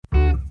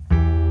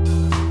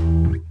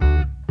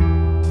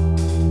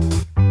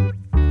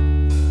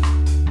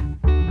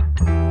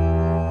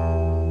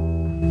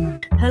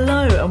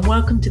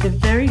welcome to the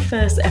very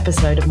first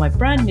episode of my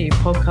brand new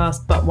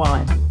podcast, But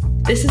Why?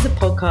 This is a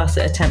podcast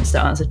that attempts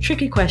to answer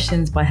tricky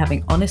questions by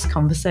having honest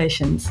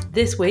conversations.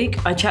 This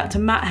week, I chat to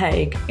Matt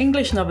Haig,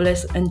 English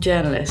novelist and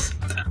journalist.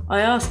 I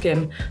ask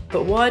him,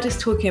 but why does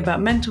talking about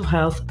mental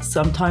health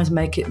sometimes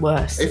make it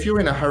worse? If you're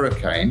in a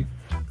hurricane,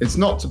 it's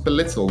not to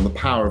belittle the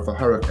power of a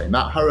hurricane.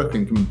 That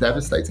hurricane can be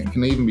devastating. It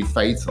can even be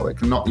fatal. It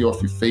can knock you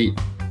off your feet.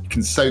 It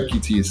can soak you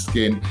to your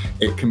skin.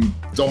 It can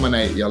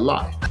dominate your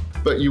life.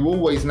 But you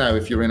always know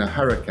if you're in a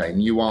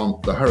hurricane, you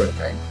aren't the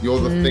hurricane.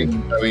 You're the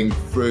thing going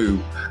through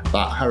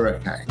that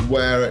hurricane.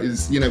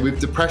 Whereas,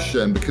 with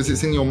depression, because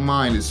it's in your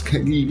mind,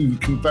 you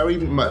can very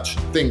much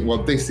think,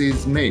 well, this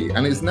is me.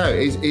 And it's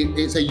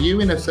a you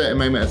in a certain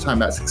moment of time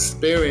that's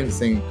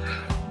experiencing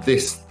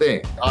this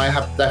thing. I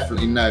have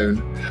definitely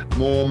known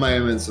more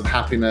moments of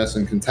happiness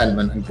and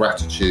contentment and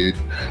gratitude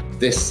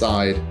this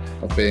side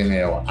of being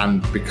ill,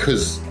 and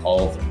because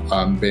of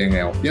being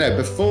ill.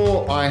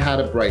 Before I had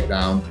a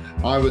breakdown,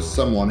 I was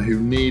someone who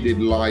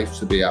needed life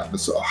to be at the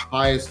sort of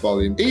highest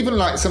volume. Even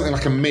like something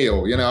like a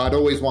meal, I'd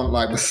always want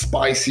like the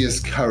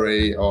spiciest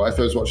curry, or if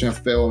I was watching a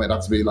film, it'd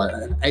have to be like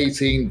an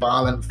 18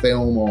 violent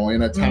film, or,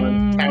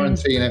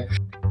 Tarantino.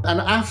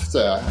 And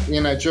after,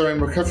 during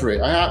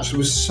recovery, I actually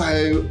was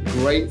so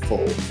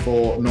grateful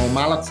for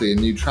normality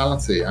and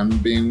neutrality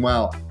and being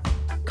well.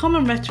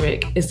 Common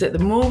rhetoric is that the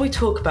more we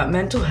talk about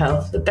mental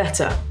health, the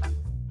better.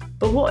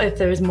 But what if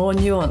there is more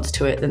nuance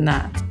to it than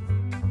that?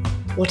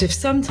 What if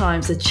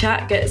sometimes the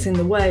chat gets in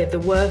the way of the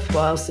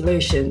worthwhile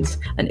solutions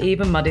and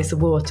even muddies the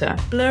water,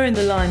 blurring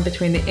the line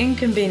between the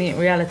inconvenient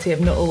reality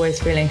of not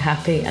always feeling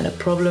happy and a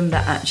problem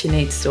that actually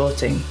needs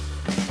sorting?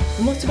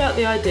 And what about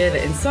the idea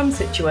that in some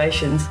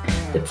situations,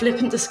 the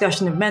flippant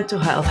discussion of mental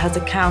health has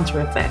a counter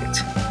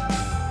effect?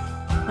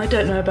 I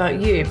don't know about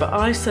you, but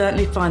I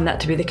certainly find that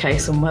to be the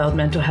case on World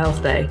Mental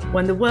Health Day,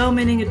 when the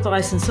well-meaning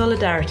advice and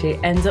solidarity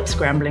ends up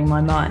scrambling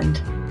my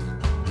mind.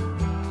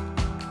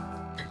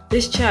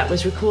 This chat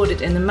was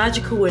recorded in the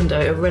magical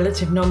window of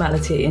relative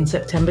normality in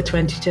September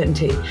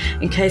 2020,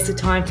 in case the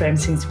timeframe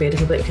seems to be a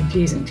little bit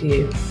confusing to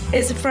you.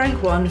 It's a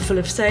frank one full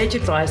of sage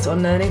advice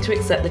on learning to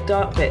accept the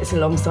dark bits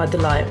alongside the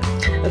light,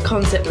 a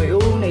concept we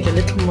all need a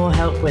little more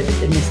help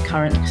with in this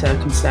current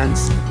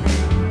circumstance.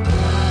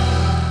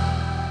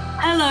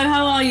 Hello,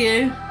 how are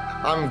you?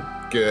 I'm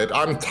good.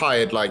 I'm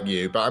tired like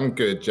you, but I'm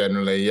good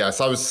generally. Yes,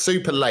 I was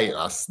super late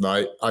last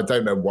night. I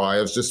don't know why.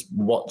 I was just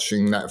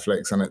watching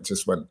Netflix and it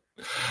just went,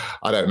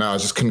 I don't know. I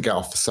just couldn't get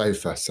off the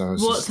sofa. So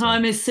what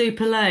time is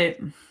super late?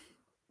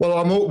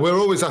 Well, we're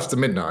always after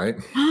midnight,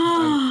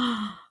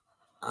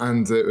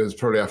 and it was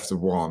probably after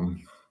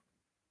 1.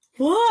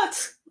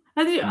 What?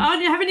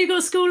 Haven't you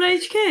got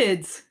school-age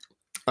kids?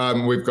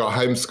 We've got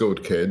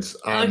homeschooled kids.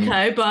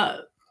 Okay,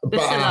 but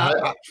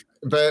no.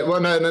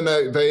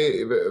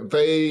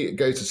 They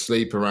go to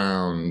sleep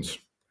around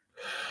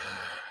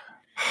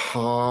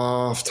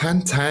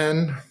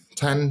 10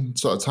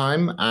 sort of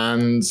time,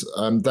 and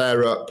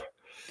they're up.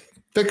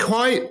 They're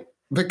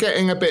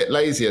getting a bit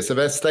lazier, so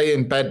they stay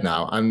in bed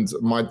now. And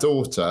my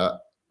daughter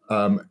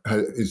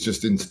is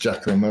just into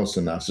Jacqueline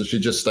Wilson now, so she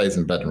just stays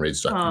in bed and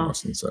reads Jacqueline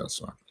Wilson. So that's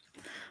fine.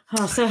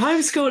 So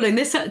homeschooling,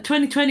 this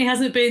 2020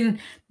 hasn't been,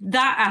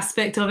 that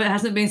aspect of it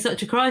hasn't been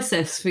such a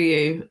crisis for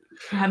you,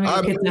 having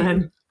your kids at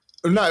home.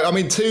 No, I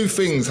mean, 2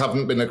 things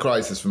haven't been a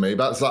crisis for me.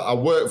 That's like I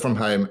work from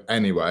home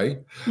anyway.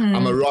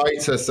 I'm a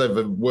writer, so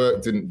the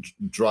work didn't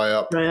dry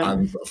up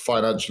and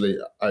financially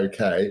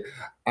okay.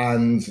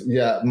 And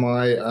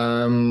my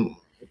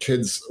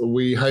kids,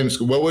 we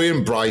homeschool. Well, we're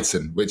in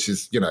Brighton, which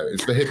is,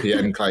 it's the hippie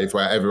enclave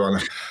where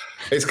everyone,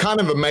 it's kind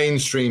of a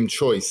mainstream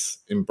choice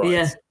in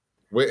Brighton.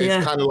 Yeah.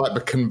 It's kind of like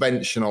the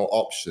conventional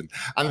option.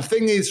 And the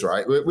thing is,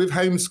 right, with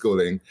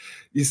homeschooling,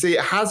 you see,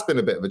 it has been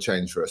a bit of a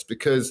change for us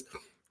because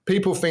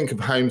people think of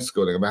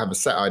homeschooling and they have a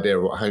set idea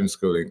of what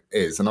homeschooling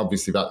is. And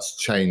obviously that's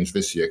changed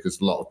this year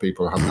because a lot of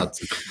people have had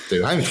to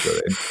do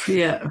homeschooling.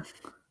 Yeah.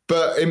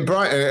 But in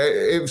Brighton,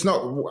 it's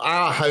not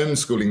our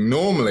homeschooling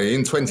normally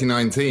in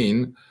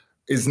 2019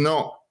 is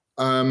not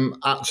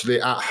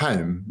actually at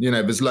home.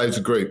 There's loads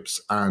of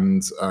groups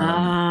and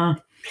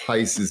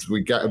places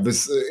we get.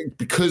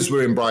 Because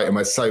we're in Brighton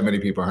where so many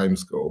people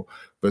homeschool,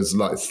 there's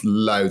like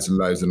loads and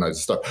loads and loads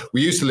of stuff.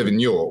 We used to live in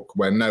York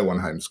where no one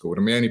homeschooled,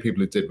 and the only people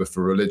who did were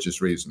for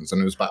religious reasons,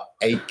 and it was about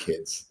 8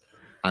 kids,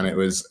 and it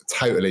was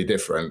totally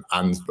different,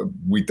 and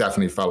we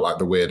definitely felt like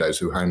the weirdos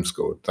who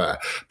homeschooled there.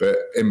 But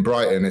in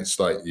Brighton, it's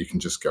like you can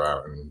just go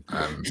out and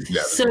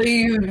So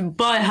you,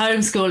 by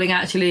homeschooling,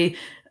 actually,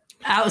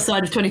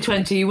 outside of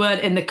 2020, you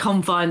weren't in the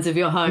confines of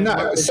your home?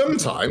 No,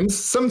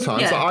 sometimes.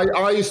 Yeah.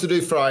 I used to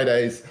do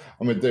Fridays,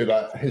 and we'd do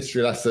like a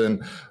history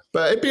lesson.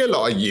 But it'd be a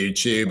lot of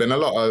YouTube and a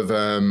lot of,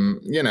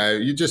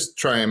 you just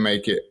try and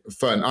make it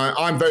fun.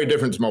 I'm very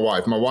different to my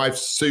wife. My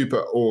wife's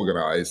super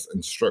organized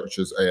and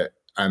structures it.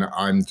 And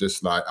I'm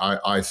just like,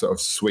 I sort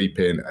of sweep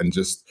in and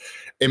just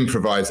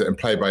improvise it and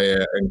play by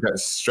ear and get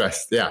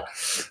stressed. Yeah.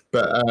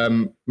 But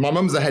my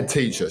mum's a head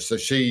teacher. So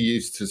she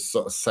used to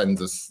sort of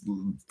send us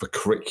the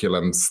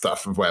curriculum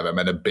stuff of where they're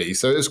meant to be.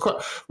 So it was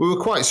we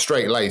were quite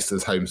straight laced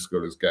as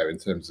homeschoolers go in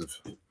terms of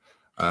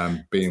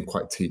being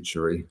quite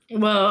teachery.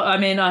 Well, I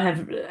mean, I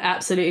have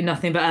absolutely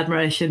nothing but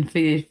admiration for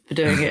you for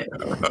doing it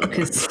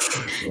because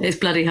it's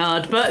bloody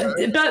hard. But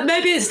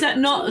maybe it's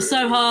not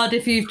so hard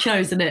if you've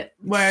chosen it,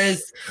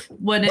 whereas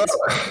when it's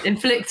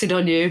inflicted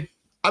on you.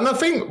 And I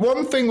think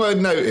one thing I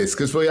noticed,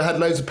 because we had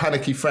loads of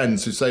panicky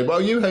friends who say, well,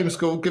 you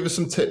homeschool, give us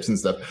some tips and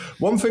stuff.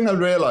 One thing I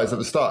realised at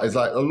the start is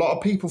like a lot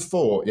of people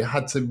thought you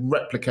had to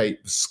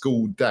replicate the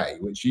school day,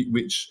 which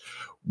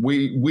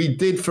we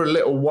did for a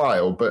little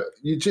while, but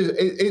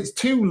it's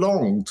too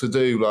long to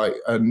do like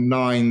a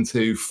 9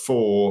 to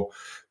 4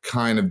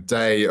 kind of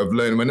day of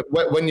learning.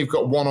 When you've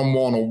got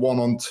one-on-one or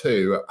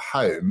one-on-two at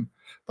home,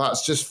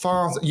 that's just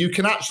far. You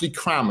can actually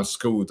cram a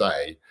school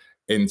day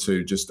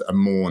into just a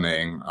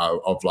morning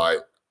of like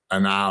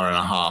an hour and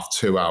a half,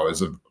 2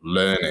 hours of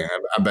learning,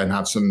 and then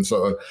have some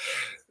sort of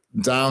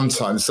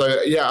downtime.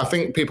 So yeah, I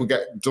think people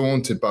get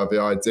daunted by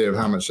the idea of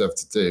how much they have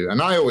to do.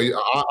 And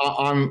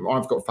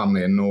I've got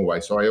family in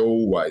Norway, so I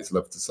always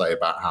love to say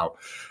about how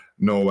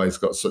Norway's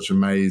got such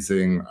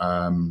amazing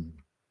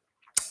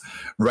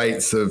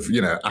rates of,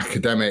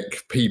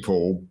 academic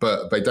people,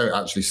 but they don't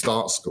actually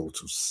start school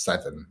till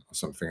 7 or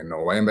something in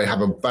Norway, and they have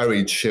a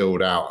very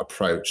chilled out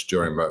approach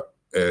during the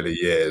early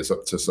years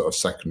up to sort of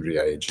secondary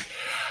age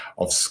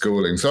of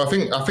schooling. So I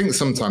think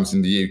sometimes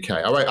in the UK,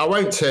 I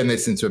won't turn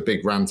this into a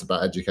big rant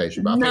about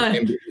education, but I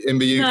think in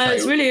the UK, no,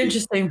 it's really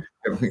interesting.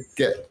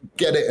 Get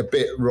it a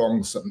bit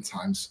wrong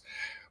sometimes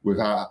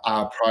with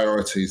our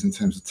priorities in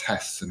terms of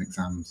tests and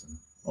exams and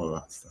all of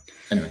that stuff.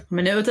 Anyway, I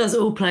mean, it does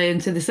all play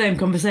into the same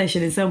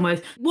conversation in some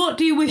ways. What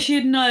do you wish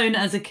you'd known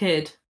as a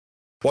kid?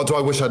 What do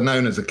I wish I'd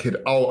known as a kid?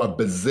 Oh, a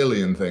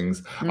bazillion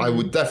things. I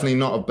would definitely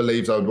not have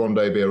believed I would one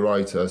day be a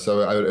writer.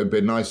 So it would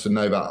be nice to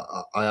know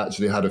that I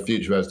actually had a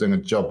future where I was doing a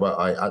job where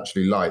I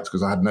actually liked,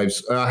 because I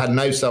had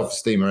no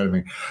self-esteem or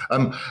anything.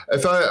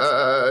 If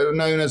I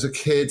known as a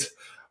kid,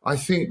 I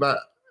think that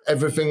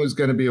everything was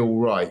going to be all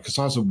right, because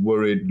I was a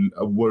worried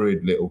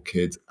little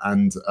kid,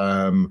 and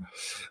I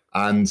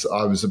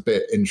was a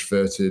bit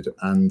introverted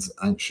and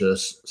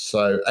anxious.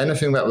 So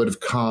anything that would have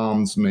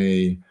calmed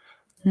me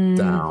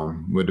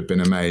down would have been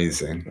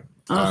amazing.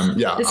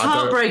 It's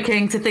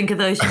heartbreaking to think of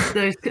those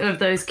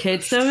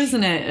kids, though,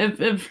 isn't it?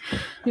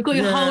 You've got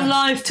your whole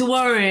life to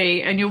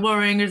worry, and you're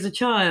worrying as a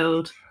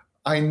child.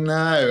 I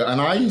know,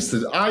 and I used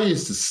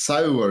to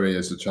so worry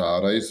as a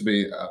child. I used to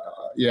be,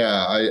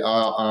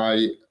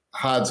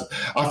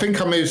 I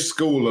think I moved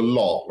school a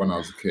lot when I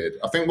was a kid.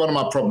 I think one of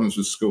my problems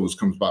with schools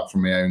comes back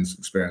from my own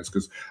experience,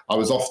 because I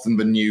was often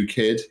the new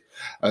kid.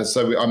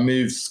 So I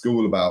moved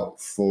school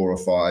about 4 or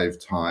 5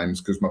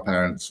 times because my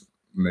parents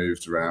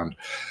moved around.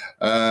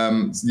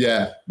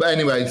 But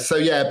anyway, so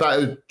yeah, that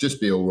would just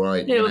be all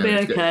right. It'll be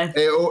okay.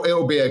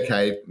 It'll be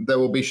okay. There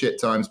will be shit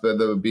times, but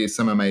there will be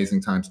some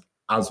amazing times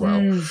as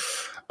well.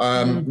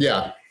 Not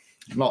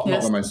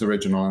the most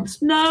original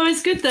answer. No,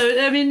 it's good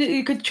though. I mean,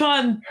 you could try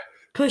and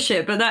push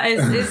it, but that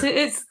is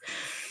it's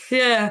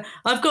yeah.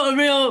 I've got a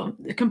real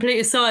complete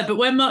aside, but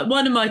when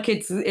one of my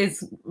kids is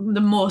the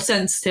more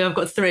sensitive, I've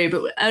got 3,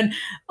 and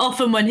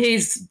often when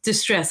he's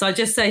distressed, I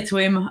just say to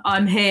him,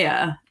 I'm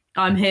here,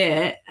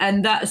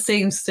 and that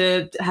seems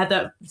to have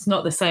that. It's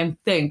not the same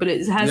thing, but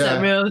it has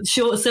that real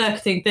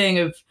short-circuiting thing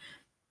of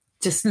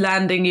just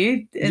landing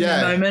you in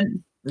the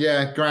moment.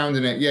 Yeah,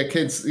 grounding it. Yeah,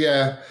 kids.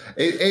 Yeah,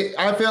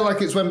 I feel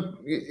like it's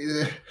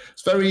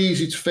it's very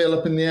easy to feel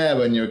up in the air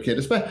when you're a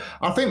kid.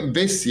 I think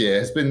this year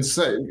has been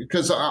so,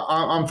 because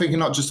I'm thinking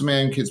not just of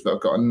my own kids, but I've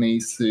got a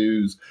niece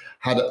who's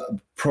had a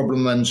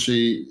problem when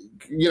she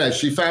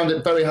found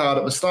it very hard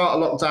at the start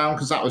of lockdown,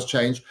 because that was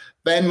changed.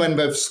 Then when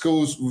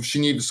she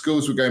knew the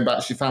schools were going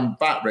back, she found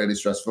that really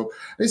stressful.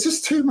 It's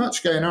just too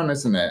much going on,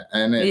 isn't it?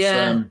 And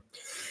it's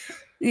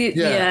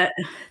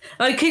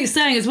I keep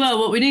saying as well,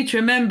 what we need to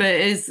remember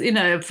is,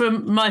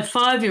 from my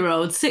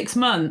 5-year-old, 6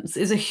 months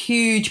is a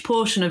huge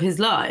portion of his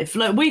life.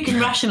 Like, we can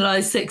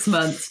rationalise 6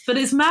 months, but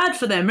it's mad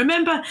for them.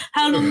 Remember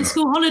how long the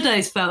school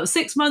holidays felt?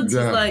 6 months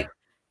is like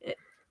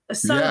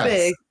so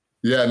big.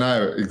 Yeah,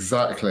 no,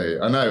 exactly.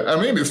 I know.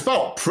 I mean, it's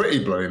felt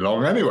pretty bloody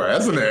long anyway,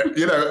 hasn't it?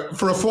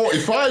 For a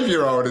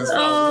 45-year-old, it's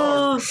felt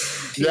long.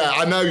 Yeah,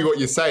 I know what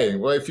you're saying.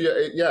 Well,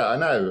 I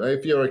know.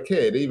 If you're a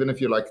kid, even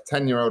if you're like a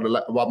 10-year-old,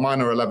 well, mine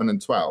are 11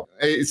 and 12.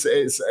 It's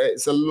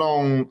a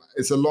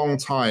long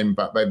time,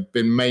 but they've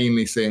been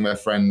mainly seeing their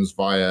friends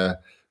via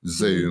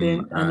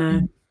Zoom. I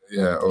know.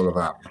 Yeah, all of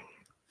that.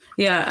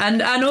 Yeah,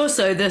 and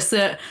also this,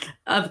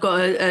 I've got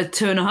a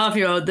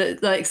 2.5-year-old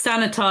that, like,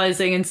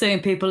 sanitizing and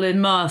seeing people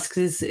in masks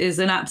is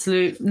an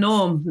absolute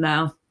norm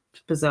now.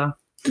 It's bizarre.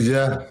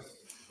 Yeah,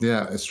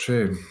 it's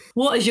true.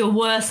 What is your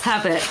worst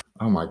habit?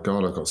 Oh my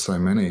God, I've got so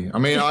many. I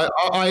mean,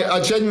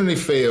 I genuinely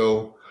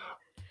feel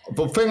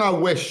the thing I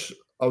wish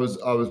I was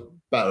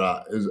better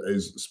at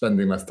is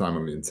spending less time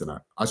on the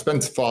internet. I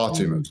spend far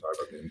too much time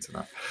on the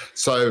internet.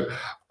 So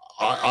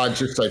I'd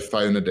just say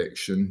phone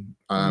addiction,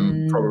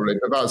 probably.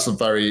 But that's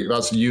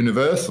a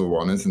universal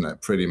one, isn't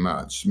it? Pretty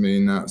much. I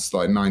mean, that's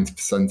like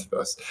 90% of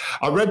us.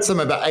 I read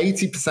somewhere that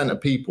 80%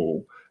 of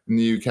people in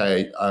the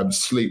UK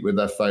sleep with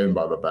their phone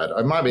by the bed.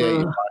 It might be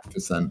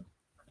 85%.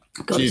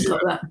 Got to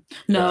stop that.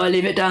 No, I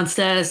leave it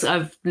downstairs.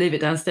 Leave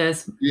it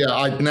downstairs. Yeah,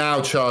 I now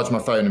charge my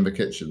phone in the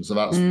kitchen, so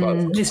that's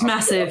it's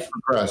massive.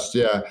 Progressed,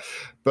 yeah.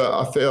 But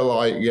I feel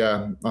like,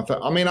 I've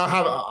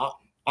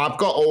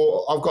got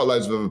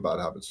loads of other bad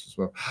habits as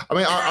well. I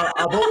mean,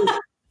 I've always.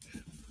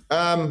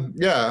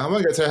 I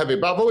won't get too heavy,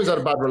 but I've always had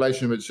a bad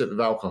relationship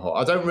with alcohol.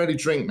 I don't really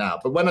drink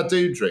now, but when I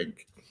do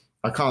drink,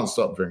 I can't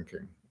stop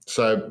drinking.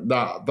 So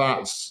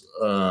that's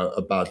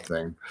a bad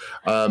thing.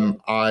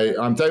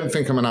 I don't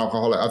think I'm an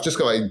alcoholic. I've just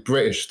got a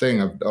British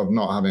thing of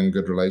not having a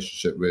good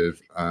relationship with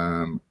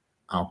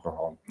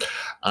alcohol.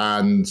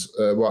 And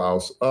what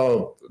else?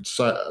 Oh,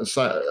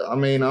 so I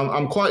mean,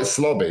 I'm quite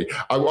slobby.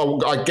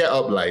 I get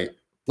up late.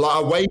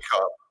 Like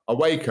I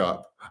wake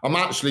up. I'm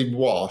actually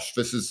washed.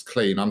 This is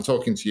clean. I'm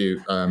talking to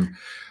you.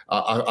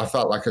 I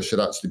felt like I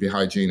should actually be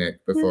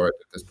hygienic before I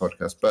did this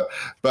podcast, but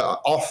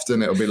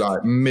often it'll be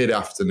like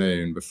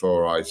mid-afternoon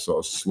before I sort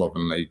of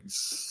slovenly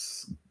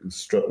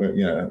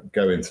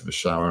go into the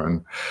shower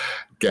and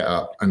get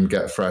up and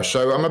get fresh.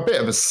 So I'm a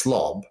bit of a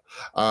slob.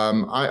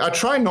 I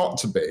try not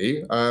to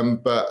be,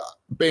 but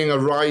being a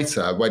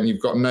writer, when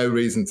you've got no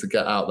reason to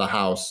get out the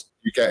house,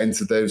 you get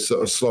into those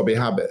sort of slobby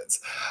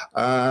habits.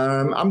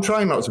 I'm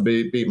trying not to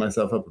beat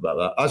myself up about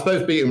that. I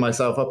suppose beating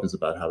myself up is a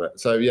bad habit.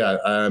 So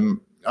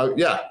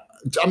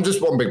I'm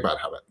just one big bad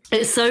habit.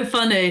 It's so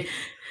funny.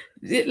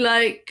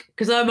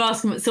 Because I'm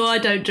asking, so I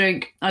don't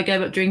drink. I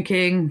gave up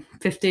drinking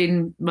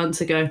 15 months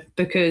ago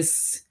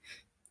because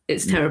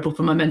it's terrible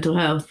for my mental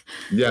health.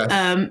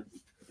 Yeah.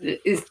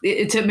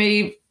 It took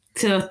me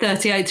till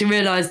 38 to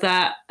realise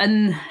that.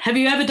 And have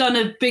you ever done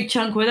a big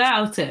chunk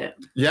without it?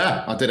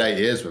 Yeah, I did 8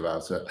 years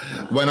without it.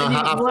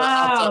 After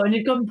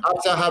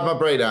I had my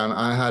breakdown,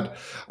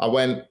 I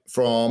went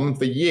from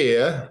the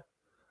year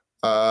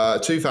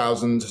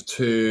 2000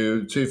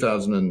 to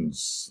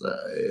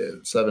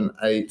 2007,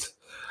 8.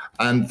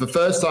 And the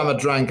first time I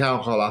drank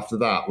alcohol after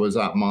that was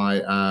at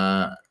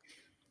my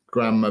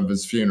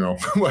grandmother's funeral,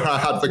 where I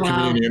had the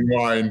communion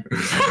wine.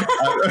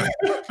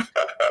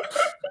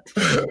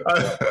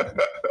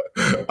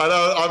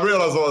 I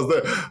realised what I was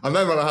doing. And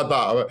then when I had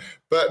that,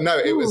 but no,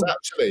 it was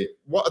actually,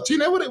 do you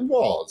know what it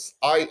was?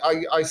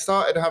 I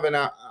started having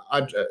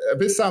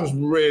this sounds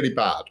really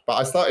bad, but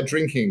I started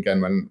drinking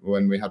again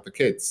when we had the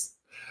kids.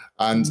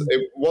 And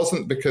it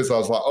wasn't because I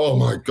was like, oh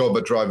my God,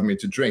 they're driving me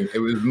to drink. It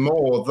was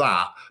more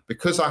that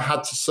because I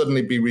had to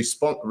suddenly be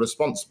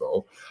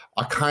responsible,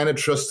 I kind of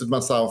trusted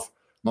myself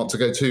not to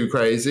go too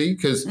crazy,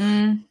 because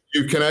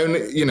you can only,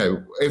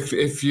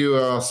 if you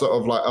are sort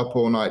of like up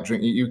all night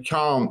drinking, you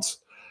can't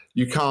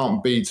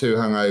be too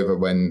hungover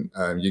when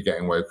you're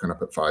getting woken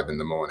up at 5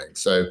 a.m.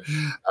 So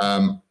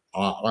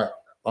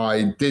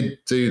I did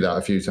do that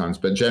a few times,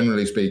 but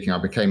generally speaking, I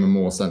became a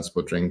more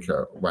sensible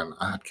drinker when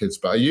I had kids.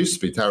 But I used to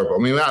be terrible. I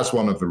mean, that's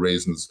one of the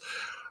reasons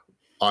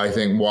I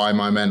think why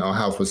my mental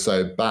health was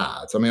so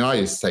bad. I mean, I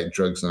used to take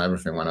drugs and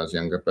everything when I was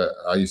younger, but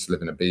I used to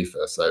live in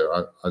Ibiza,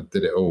 so I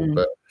did it all.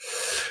 But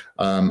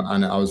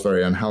and I was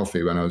very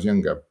unhealthy when I was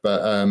younger.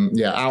 But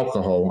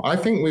alcohol. I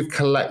think we've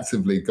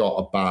collectively got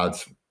a bad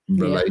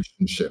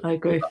relationship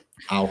with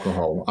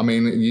alcohol. I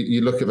mean,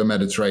 you look at the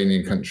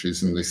Mediterranean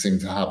countries and they seem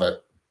to have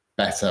it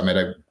better. I mean,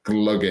 they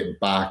glug it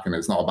back, and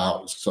it's not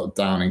about sort of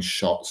downing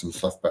shots and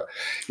stuff. But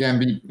yeah,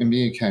 in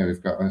the UK,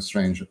 we've got a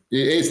strange. It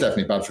is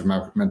definitely bad for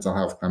mental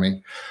health. I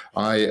mean,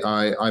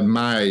 I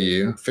admire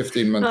you.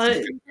 15 months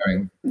of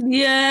going.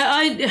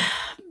 Yeah,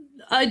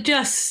 it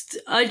just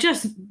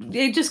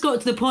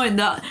got to the point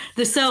that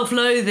the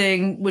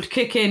self-loathing would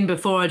kick in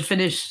before I'd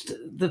finished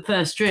the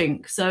first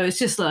drink. So it's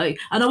just like,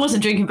 and I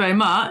wasn't drinking very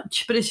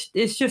much, but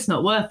it's just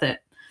not worth it.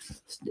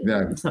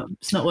 Yeah, it's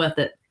not worth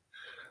it.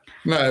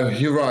 No,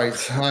 you're right.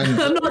 I'm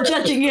not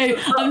judging you.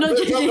 I'm not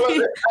judging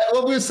you.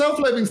 Well, with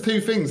self-loathing's two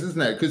things,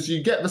 isn't it? Because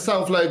you get the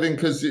self-loathing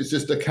because it's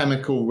just a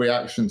chemical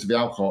reaction to the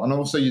alcohol, and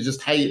also you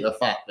just hate the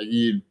fact that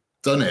you've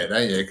done it,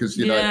 don't you? Because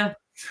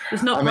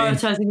it's not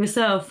prioritising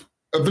yourself.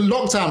 The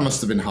lockdown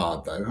must have been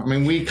hard, though. I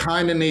mean, we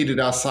kind of needed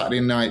our Saturday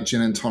night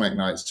gin and tonic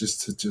nights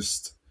just to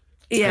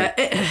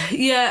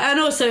and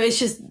also it's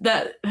just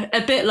that a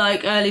bit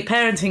like early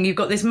parenting, you've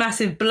got this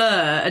massive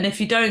blur, and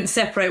if you don't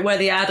separate where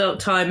the adult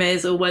time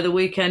is or where the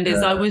weekend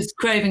is, I was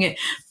craving it.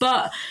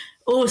 But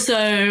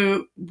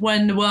also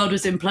when the world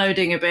was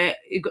imploding a bit,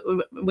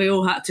 we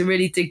all had to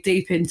really dig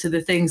deep into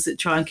the things that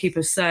try and keep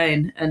us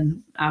sane,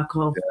 and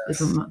alcohol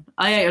isn't one.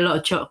 I ate a lot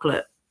of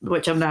chocolate,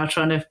 which I'm now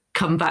trying to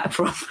come back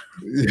from.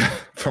 Yeah,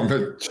 from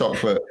the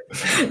chocolate.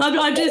 I've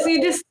got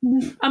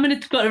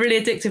a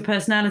really addictive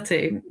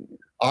personality.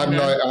 I'm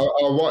like,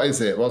 what is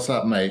it? What's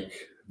that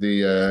make?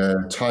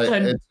 The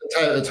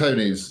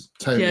Tony's.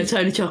 Yeah,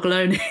 Tony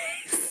Chocolonely.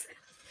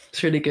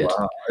 It's really good.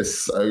 Wow, it's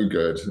so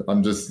good.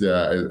 I'm just,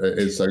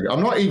 it's so good.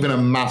 I'm not even a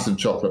massive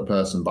chocolate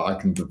person, but I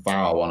can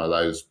devour one of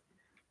those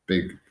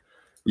big.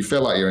 You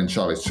feel like you're in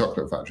Charlie's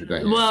Chocolate Factory,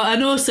 don't you? Well,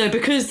 and also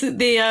because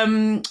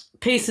the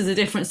pieces of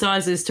different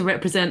sizes to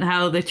represent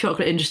how the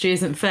chocolate industry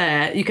isn't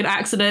fair, you can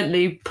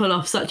accidentally pull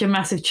off such a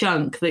massive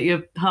chunk that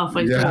you're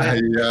halfway through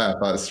it. Yeah,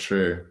 that's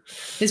true.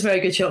 It's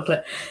very good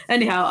chocolate.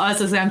 Anyhow,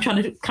 as I say, I'm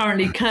trying to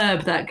currently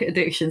curb that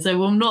addiction, so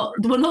we'll not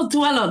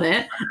dwell on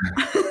it.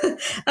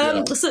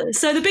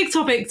 So the big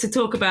topic to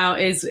talk about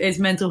is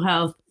mental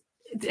health.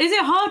 Is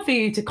it hard for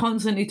you to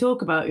constantly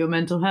talk about your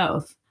mental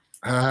health?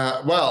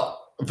 Well,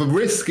 the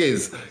risk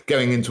is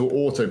going into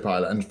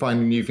autopilot and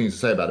finding new things to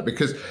say about it,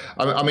 because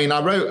I mean,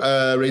 I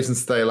wrote Reasons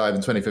to Stay Alive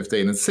in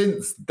 2015, and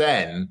since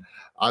then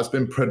it's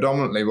been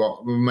predominantly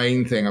what the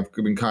main thing I've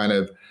been kind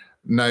of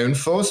known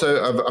for.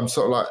 So I'm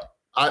sort of like,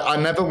 I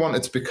never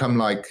wanted to become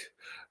like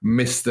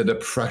Mr.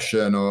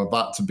 Depression or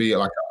that to be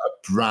like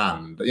a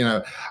brand, you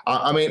know.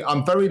 I mean,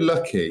 I'm very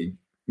lucky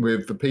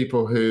with the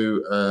people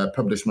who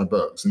publish my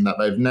books, and that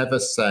they've never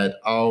said,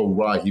 oh,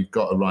 right, you've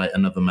got to write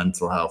another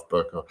mental health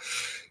book. Or,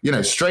 you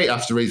know, straight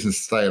after Reasons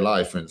to Stay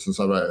Alive, for instance,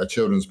 I wrote a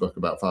children's book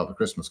about Father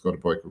Christmas called A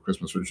Boy Called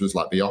Christmas, which was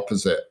like the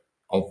opposite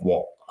of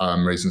what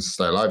Reasons to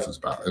Stay Alive was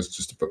about. It was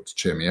just a book to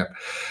cheer me up.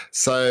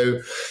 So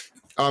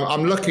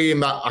I'm lucky in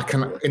that I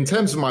can, in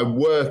terms of my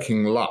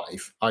working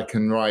life, I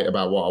can write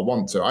about what I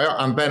want to.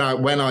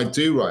 When I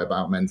do write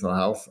about mental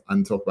health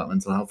and talk about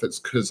mental health, it's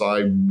because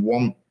I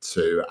want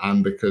to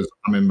and because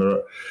I'm in a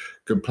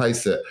good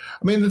place to.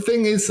 I mean, the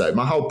thing is, though,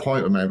 my whole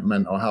point with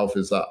mental health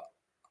is that,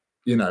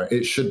 you know,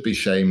 it should be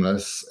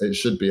shameless. It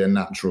should be a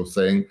natural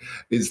thing.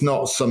 It's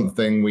not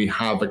something we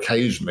have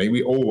occasionally.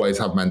 We always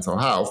have mental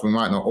health. We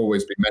might not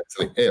always be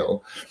mentally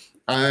ill.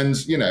 And,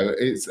 you know,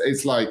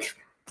 it's like,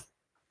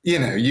 you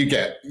know, you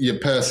get your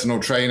personal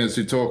trainers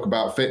who talk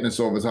about fitness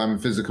all the time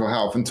and physical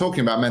health, and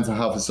talking about mental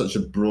health is such a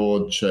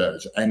broad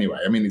church anyway.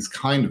 I mean, it's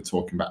kind of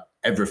talking about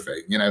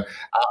everything, you know,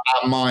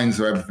 our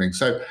minds are everything.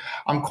 So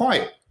I'm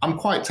quite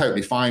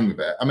totally fine with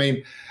it. I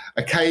mean,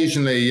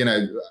 occasionally, you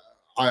know,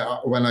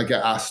 when I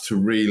get asked to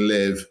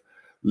relive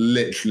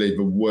literally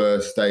the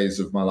worst days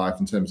of my life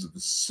in terms of the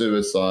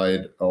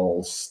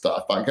suicidal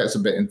stuff, that gets a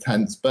bit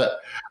intense. But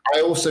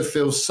I also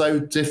feel so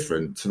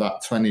different to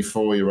that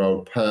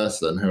 24-year-old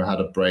person who had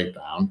a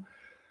breakdown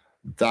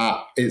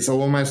that it's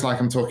almost like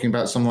I'm talking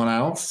about someone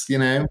else, you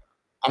know.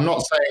 I'm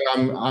not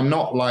saying I'm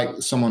not like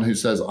someone who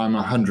says I'm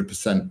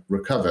 100%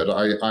 recovered.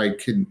 I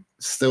can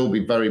still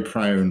be very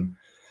prone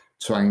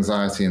to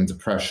anxiety and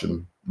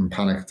depression and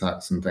panic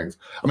attacks and things.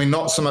 I mean,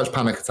 not so much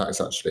panic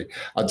attacks, actually.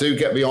 I do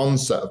get the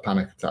onset of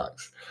panic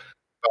attacks,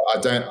 but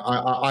I don't.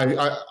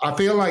 I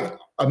feel like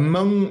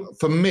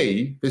for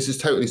me, this is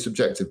totally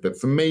subjective, but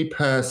for me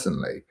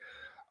personally,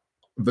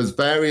 there's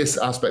various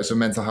aspects of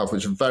mental health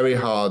which are very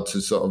hard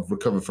to sort of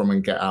recover from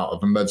and get out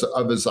of, and there's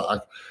others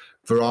that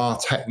there are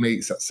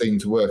techniques that seem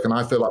to work. And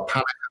I feel like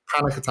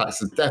panic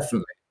attacks is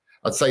definitely,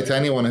 I'd say to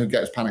anyone who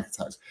gets panic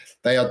attacks,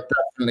 they are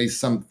definitely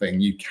something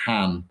you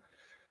can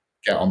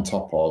get on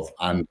top of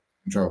and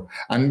control.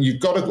 And you've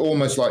got to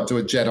almost like do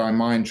a Jedi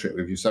mind trick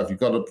with yourself. You've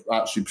got to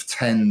actually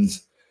pretend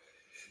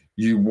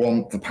you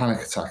want the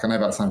panic attack. I know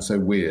that sounds so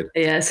weird.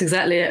 Yeah, that's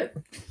exactly it.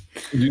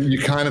 You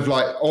kind of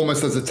like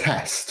almost as a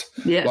test.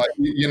 Yeah. Like,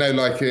 you know,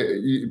 like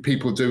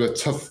people do a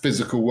tough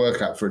physical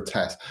workout for a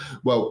test.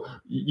 Well,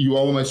 you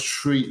almost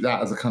treat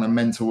that as a kind of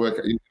mental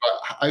workout. You're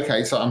like,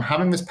 okay, so I'm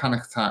having this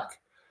panic attack,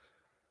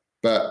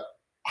 but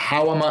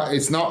how am I?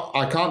 It's not,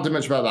 I can't do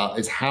much about that.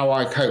 It's how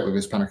I cope with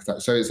this panic attack.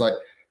 So it's like,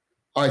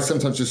 I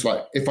sometimes just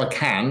like, if I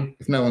can,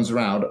 if no one's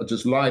around, I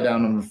just lie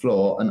down on the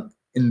floor and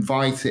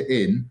invite it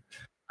in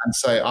and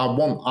say, I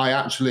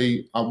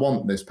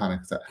want this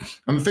panic attack.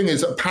 And the thing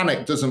is that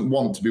panic doesn't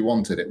want to be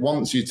wanted. It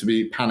wants you to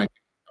be panicking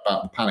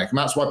about the panic. And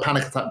that's why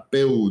panic attack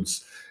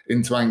builds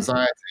into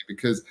anxiety,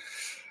 because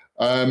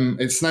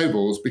it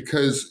snowballs,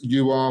 because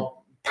you are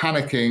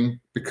panicking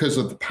because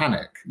of the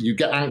panic. You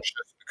get anxious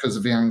because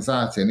of the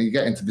anxiety, and you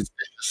get into this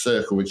vicious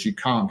circle which you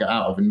can't get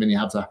out of, and then you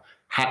have to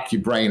hack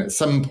your brain at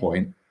some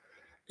point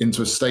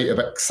into a state of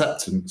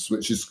acceptance,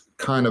 which is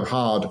kind of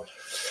hard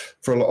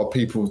for a lot of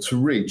people to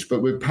reach.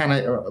 But with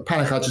panic,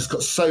 I just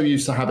got so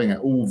used to having it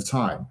all the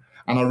time,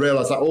 and I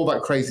realized that all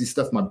that crazy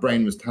stuff my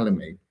brain was telling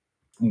me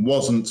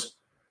wasn't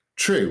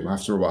true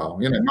after a while.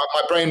 You know,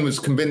 my brain was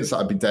convinced that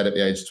I'd be dead at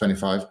the age of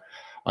 25.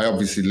 I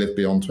obviously lived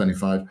beyond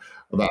 25.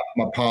 That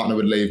my partner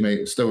would leave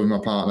me, still with my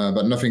partner,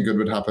 but nothing good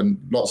would happen.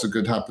 Lots of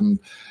good happened.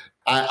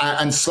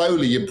 And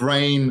slowly your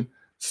brain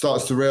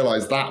starts to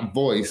realize that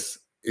voice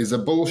is a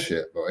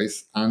bullshit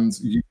voice. And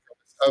you,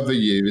 other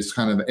you is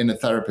kind of an inner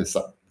therapist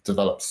that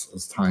develops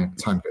as time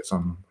goes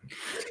on.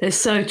 It's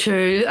so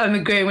true. I'm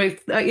agreeing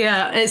with,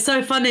 yeah, it's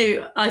so funny.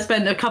 I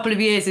spent a couple of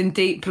years in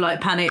deep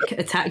like panic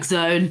attack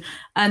zone,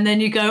 and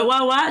then you go,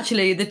 well,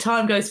 actually the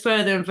time goes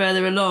further and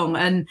further along.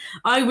 And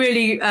I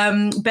really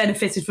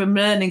benefited from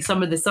learning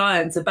some of the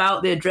science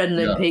about the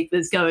adrenaline peak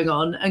that's going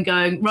on, and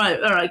going,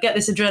 right, all right, get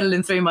this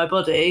adrenaline through my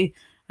body.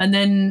 And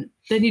then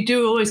you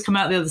do always come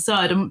out the other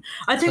side. And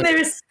I think there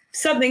is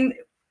something,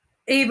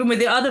 even with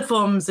the other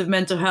forms of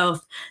mental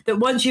health, that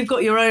once you've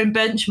got your own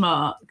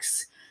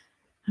benchmarks,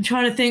 I'm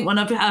trying to think when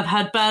I've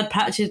had bad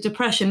patches of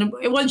depression.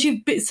 Once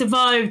you've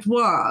survived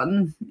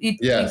one,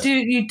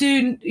 you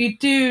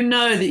do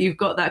know that you've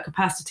got that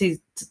capacity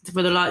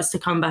for the lights to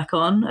come back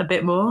on a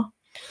bit more.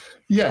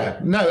 Yeah,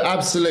 no,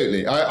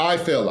 absolutely. I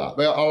feel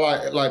that.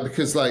 I like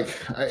because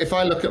if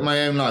I look at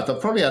my own life, I've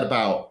probably had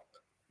about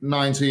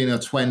 19 or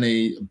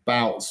 20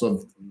 bouts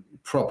of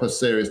proper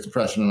serious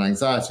depression and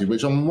anxiety,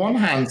 which on one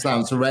hand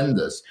sounds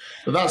horrendous,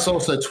 but that's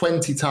also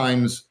 20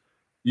 times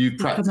you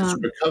practice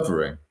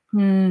recovering.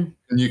 And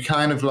you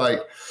kind of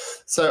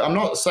so I'm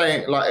not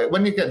saying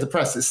when you get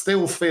depressed, it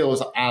still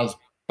feels as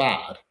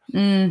bad,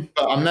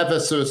 but I'm never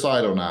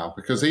suicidal now,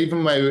 because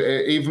even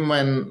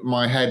when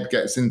my head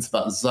gets into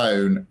that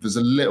zone, there's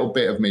a little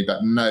bit of me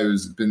that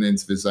knows it's been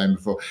into this zone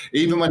before.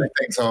 Even when it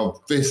thinks,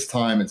 oh, this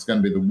time it's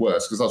going to be the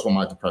worst, because that's what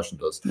my depression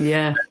does.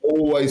 Yeah, it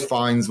always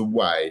finds a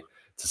way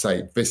to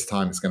say, this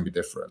time it's going to be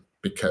different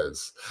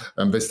because,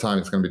 and this time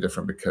it's going to be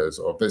different because,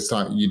 or this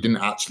time you didn't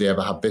actually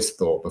ever have this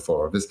thought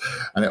before, or this,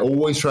 and it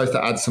always tries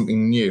to add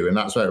something new, and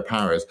that's where the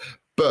power is.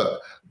 But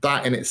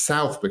that in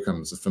itself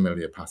becomes a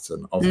familiar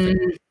pattern of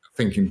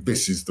thinking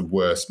this is the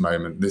worst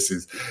moment. This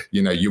is,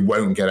 you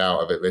won't get out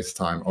of it this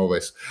time, or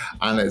this.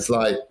 And it's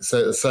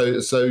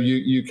so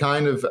you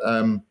kind of,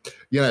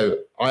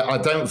 I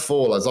don't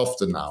fall as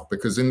often now,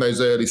 because in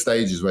those early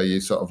stages where you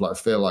sort of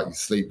feel like you're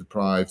sleep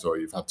deprived or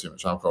you've had too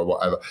much alcohol or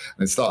whatever,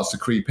 and it starts to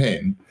creep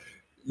in,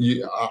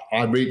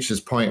 I reach this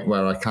point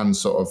where I can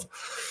sort of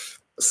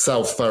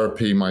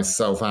self-therapy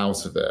myself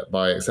out of it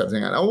by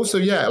accepting it. And also,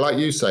 like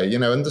you say,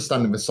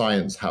 understanding the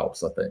science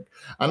helps, I think.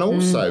 And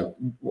also,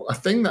 a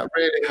thing that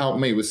really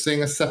helped me was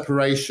seeing a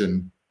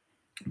separation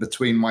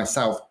between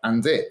myself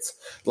and it.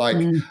 I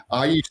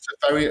used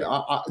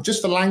to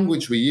just the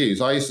language we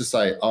use, I used to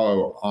say,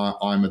 oh,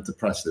 I'm a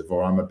depressive,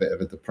 or I'm a bit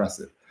of a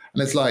depressive.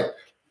 And it's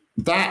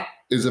that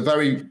is a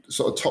very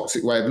sort of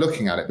toxic way of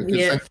looking at it,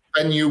 because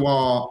then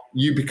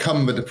you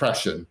become the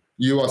depression.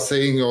 You are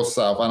seeing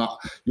yourself, and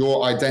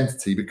your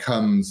identity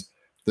becomes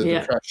the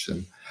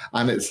depression.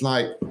 And it's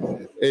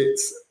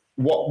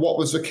what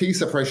was the key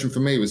separation for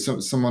me was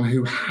someone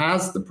who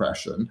has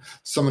depression,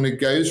 someone who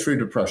goes through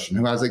depression,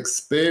 who has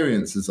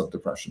experiences of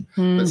depression,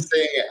 but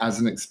seeing it as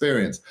an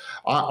experience.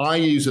 I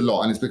use a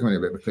lot, and it's becoming a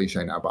bit of a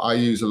cliche now, but I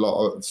use a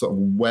lot of sort of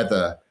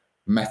weather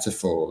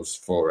metaphors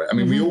for it. I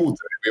mean, we all do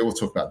it. We all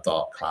talk about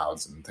dark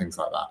clouds and things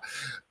like that.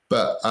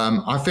 But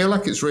I feel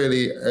like it's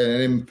really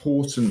an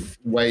important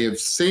way of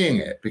seeing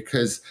it,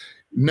 because,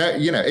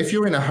 if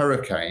you're in a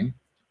hurricane,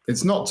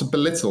 it's not to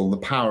belittle the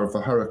power of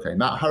a hurricane.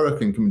 That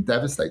hurricane can be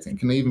devastating. It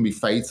can even be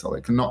fatal.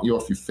 It can knock you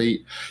off your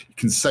feet. It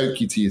can soak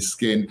you to your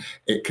skin.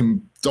 It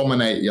can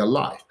dominate your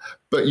life.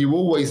 But you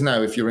always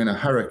know, if you're in a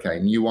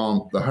hurricane, you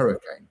aren't the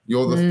hurricane.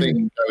 You're the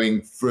thing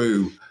going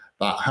through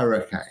that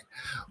hurricane.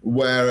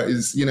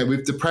 Whereas,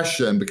 with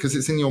depression, because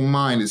it's in your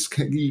mind,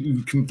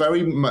 you can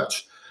very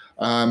much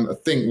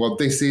think, well,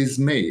 this is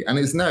me. And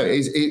it's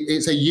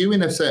a you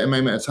in a certain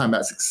moment of time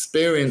that's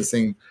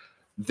experiencing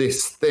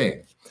this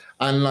thing.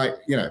 And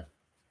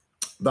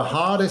the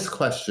hardest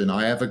question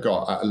I ever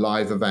got at a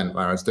live event,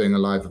 where I was doing a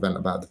live event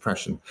about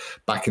depression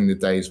back in the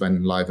days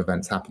when live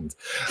events happened,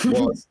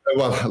 was,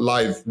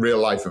 real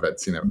life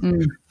events,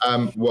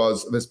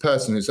 was this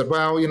person who said,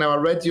 well, I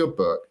read your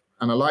book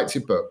and I liked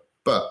your book,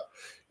 but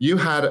you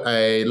had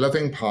a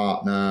loving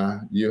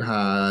partner, you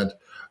had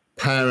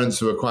parents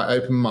who were quite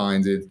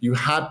open-minded, you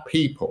had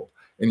people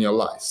in your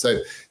life. So,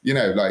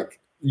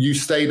 you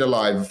stayed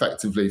alive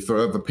effectively for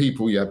other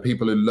people. You had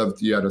people who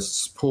loved you, had a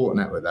support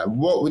network there.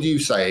 What would you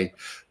say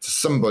to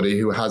somebody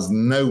who has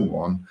no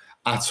one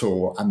at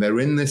all, and they're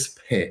in this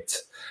pit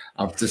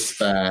of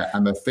despair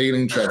and they're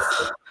feeling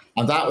dreadful?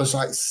 And that was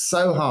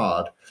so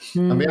hard.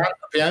 And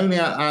the only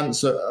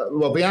answer,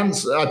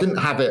 I didn't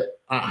have it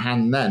at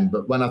hand then,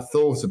 but when I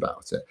thought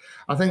about it,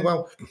 I think,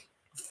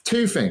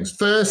 two things.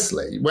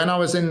 Firstly, when I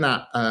was in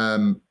that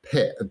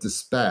pit of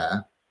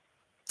despair,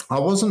 I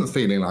wasn't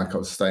feeling like I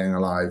was staying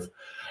alive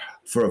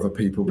for other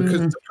people,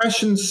 because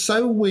depression's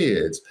so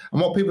weird. And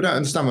what people don't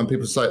understand when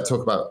people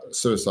talk about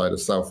suicide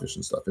as selfish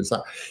and stuff is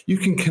that you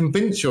can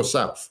convince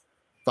yourself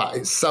that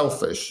it's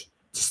selfish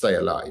to stay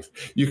alive.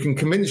 You can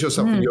convince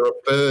yourself that you're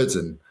a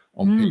burden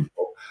on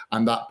people,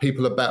 and that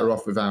people are better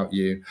off without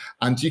you.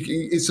 And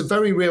it's a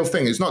very real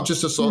thing. It's not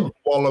just a sort of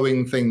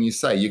wallowing thing you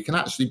say. You can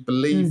actually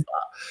believe that.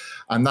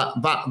 And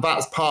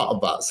that's part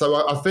of that.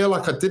 So I feel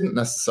like I didn't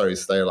necessarily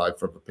stay alive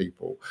for other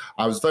people.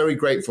 I was very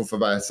grateful for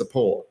their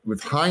support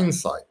with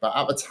hindsight. But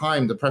at the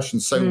time,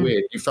 depression's so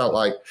weird. You felt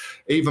like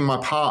even my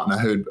partner,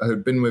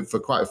 who'd been with for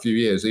quite a few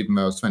years, even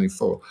though I was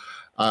 24,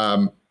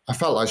 I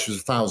felt like she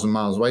was 1,000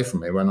 miles away from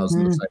me when I was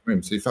in the same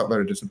room. So you felt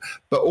very distant.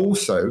 But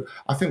also,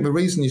 I think the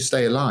reason you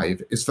stay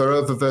alive is for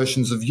other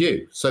versions of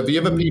you. So the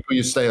other people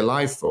you stay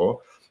alive for,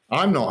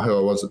 I'm not who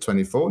I was at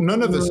 24.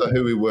 None of us are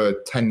who we were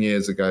 10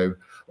 years ago,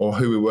 or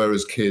who we were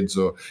as kids,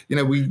 or, we're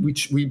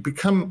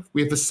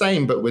the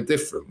same, but we're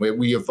different.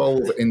 We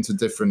evolve into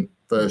different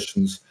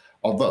versions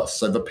of us.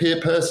 So the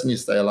person you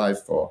stay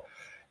alive for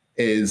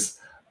is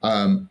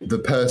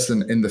the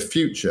person in the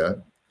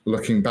future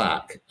looking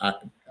back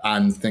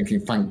and thinking,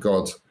 thank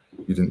God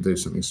you didn't do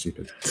something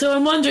stupid. So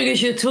I'm wondering,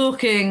 as you're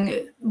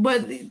talking,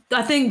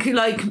 I think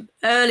like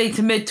early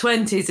to mid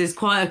 20s is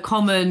quite a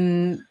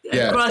common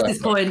crisis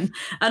point.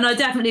 And I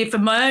definitely,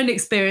 from my own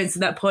experience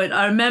at that point,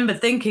 I remember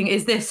thinking,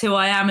 is this who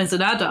I am as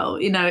an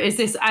adult? You know, is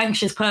this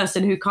anxious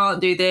person who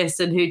can't do this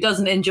and who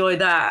doesn't enjoy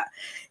that?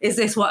 Is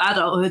this what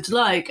adulthood's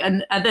like?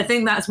 And I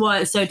think that's why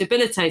it's so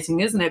debilitating,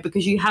 isn't it?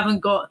 Because you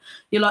haven't got,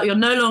 you're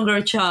no longer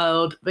a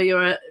child, but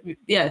you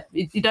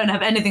don't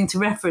have anything to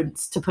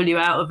reference to pull you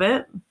out of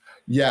it.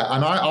 Yeah,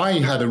 and I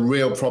had a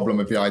real problem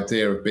with the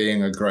idea of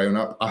being a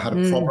grown-up. I had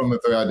a problem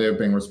with the idea of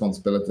being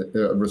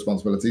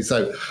responsibility.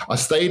 So I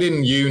stayed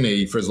in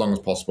uni for as long as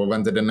possible.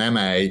 Then did an MA.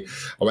 I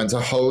went to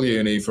whole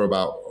uni for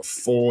about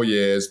 4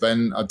 years.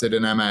 Then I did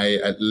an MA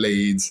at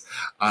Leeds.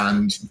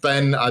 And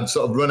then I'd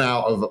sort of run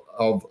out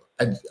of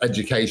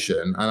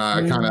education, and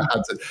I kind of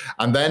had to.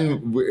 And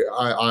then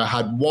I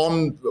had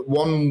one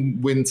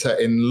winter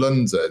in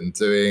London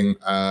doing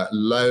a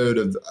load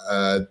of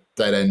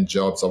dead-end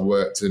jobs. I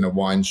worked in a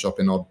wine shop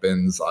in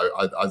Oddbins.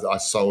 I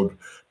sold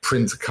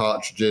printer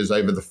cartridges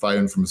over the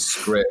phone from a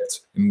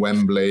script in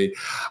Wembley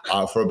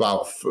for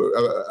about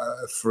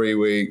 3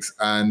 weeks.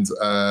 And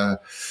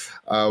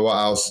what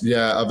else?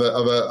 Yeah,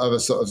 other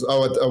sort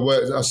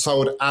of. I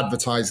sold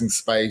advertising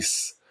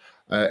space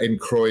in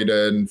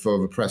Croydon for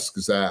the Press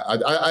Gazette.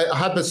 I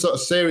had this sort of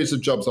series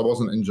of jobs I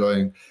wasn't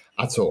enjoying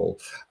at all.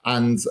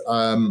 And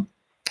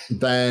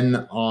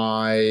then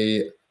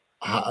I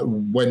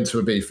went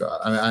to Ibiza,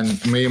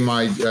 and me and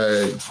my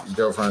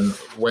girlfriend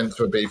went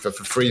to Ibiza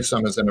for 3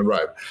 summers in a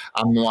row.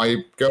 And my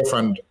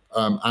girlfriend,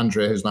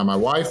 Andrea, who's now my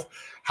wife,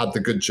 had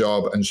the good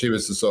job, and she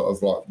was the sort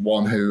of like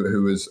one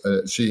who was,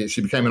 she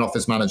became an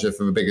office manager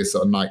for the biggest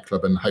sort of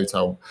nightclub and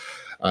hotel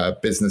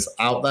business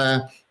out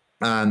there.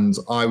 And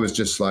I was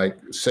just like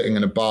sitting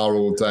in a bar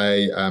all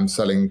day,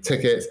 selling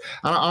tickets.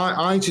 And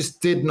I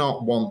just did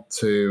not want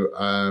to,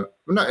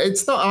 no,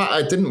 it's not,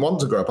 I didn't want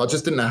to grow up. I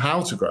just didn't know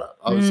how to grow up.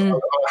 I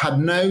had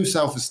no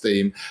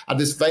self-esteem. I had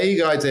this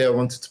vague idea I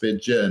wanted to be a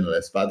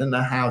journalist, but I didn't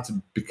know how to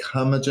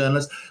become a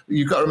journalist.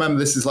 You've got to remember,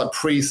 this is like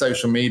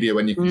pre-social media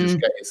when you can just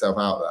get yourself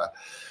out there.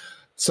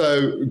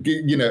 So,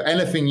 you know,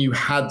 anything you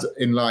had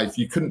in life,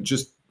 you couldn't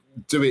just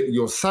do it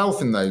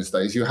yourself in those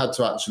days. You had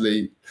to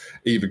actually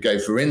either go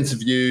for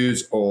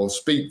interviews or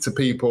speak to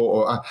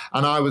people,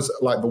 and I was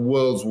like the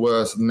world's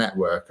worst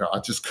networker. I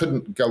just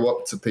couldn't go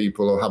up to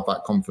people or have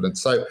that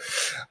confidence. So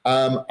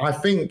I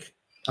think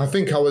I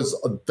was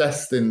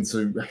destined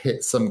to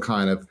hit some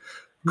kind of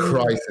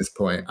crisis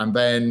point. And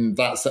then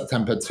that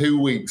September, 2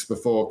 weeks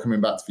before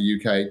coming back to the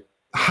UK,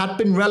 had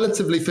been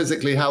relatively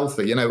physically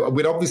healthy. You know,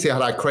 we'd obviously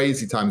had our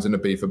crazy times in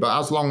Ibiza, but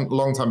as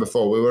long time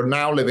before, we were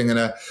now living in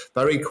a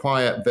very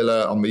quiet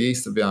villa on the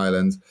east of the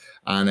island,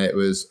 and it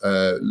was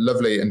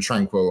lovely and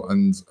tranquil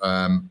and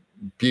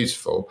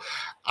beautiful.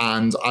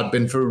 And I'd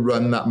been for a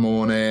run that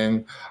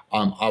morning.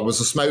 I was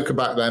a smoker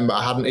back then, but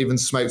I hadn't even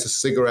smoked a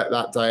cigarette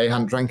that day,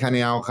 hadn't drank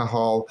any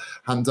alcohol,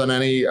 hadn't done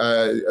any,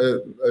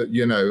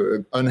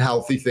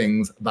 unhealthy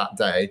things that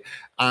day.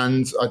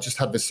 And I just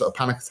had this sort of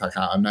panic attack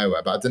out of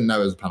nowhere, but I didn't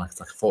know it was a panic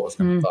attack. I thought I was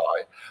going to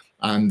die.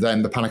 And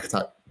then the panic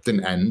attack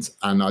didn't end,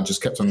 and I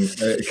just kept on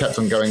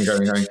going.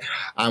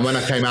 And when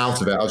I came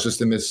out of it, I was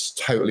just in this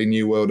totally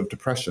new world of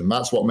depression.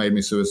 That's what made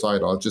me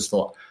suicidal. I just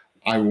thought,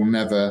 I will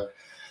never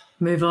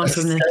move on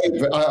from this.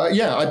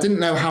 I didn't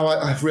know how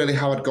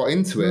I'd got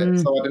into it,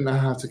 so I didn't know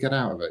how to get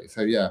out of it.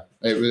 So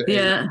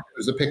it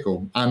was a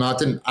pickle, and I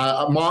didn't.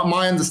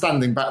 My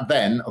understanding back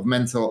then of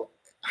mental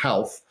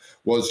health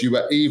was you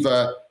were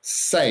either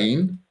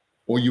sane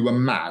or you were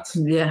mad.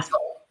 Yeah, so,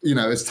 you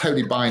know, it's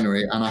totally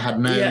binary, and I had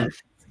no. Yeah.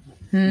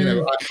 You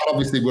know,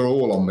 obviously we're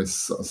all on this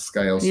sort of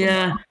scale.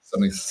 So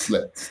suddenly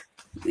slipped.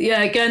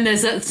 Yeah, again,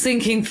 there's that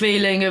sinking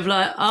feeling of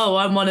like, oh,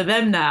 I'm one of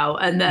them now,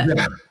 and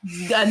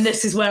and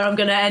this is where I'm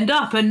going to end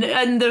up. And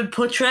the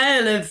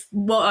portrayal of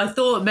what I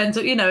thought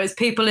mental, you know, it's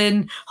people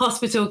in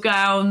hospital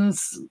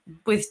gowns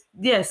with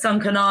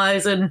sunken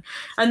eyes, and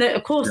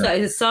of course that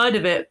is a side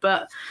of it,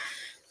 but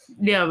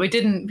we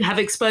didn't have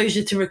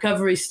exposure to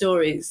recovery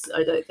stories,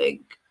 I don't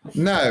think.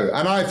 No,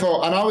 and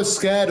I was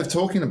scared of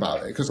talking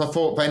about it, because I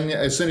thought then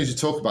as soon as you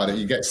talk about it,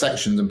 you get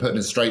sectioned and put in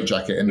a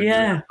straitjacket in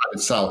a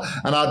cell.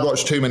 And I'd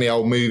watched too many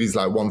old movies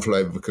like One Flew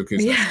Over the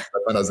Cuckoo's Nest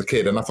when I was a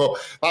kid, and I thought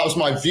that was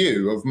my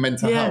view of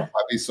mental health,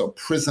 like these sort of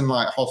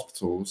prison-like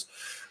hospitals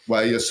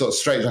where you're sort of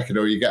straitjacketed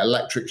or you get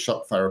electric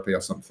shock therapy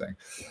or something.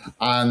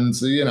 And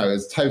you know,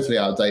 it's a totally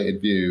outdated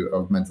view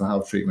of mental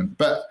health treatment.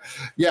 But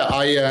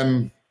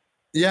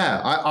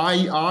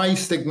I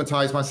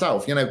stigmatize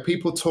myself. You know,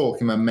 people talk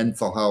in a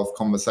mental health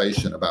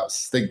conversation about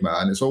stigma,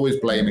 and it's always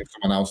blaming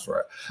someone else for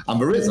it.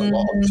 And there is a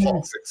lot of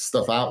toxic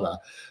stuff out there.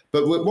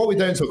 But what we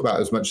don't talk about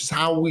as much is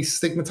how we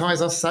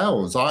stigmatize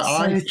ourselves.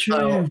 I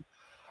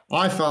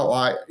felt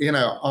like, you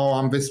know,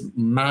 I'm this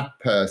mad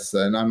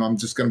person, and I'm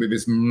just going to be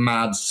this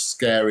mad,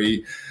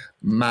 scary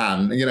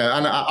man, you know,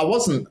 and I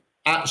wasn't.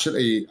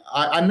 Actually,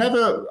 I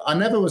never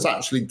was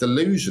actually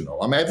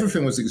delusional. I mean,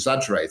 everything was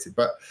exaggerated.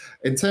 But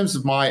in terms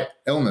of my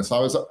illness,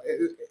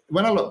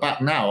 when I look back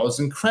now, I was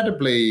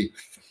incredibly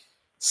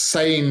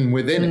sane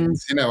within it.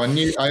 You know,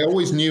 I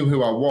always knew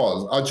who I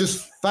was. I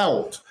just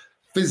felt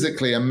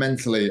physically and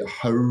mentally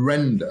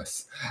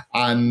horrendous.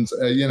 And,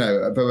 you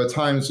know, there were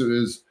times it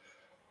was,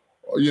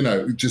 you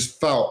know, just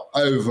felt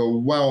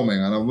overwhelming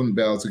and I wouldn't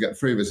be able to get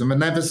through this. And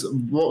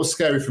what was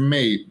scary for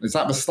me is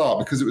at the start,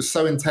 because it was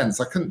so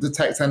intense, I couldn't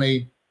detect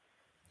any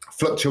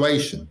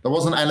fluctuation. There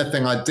wasn't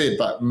anything I did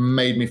that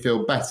made me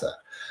feel better.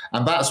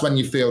 And that's when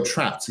you feel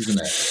trapped,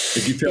 isn't it?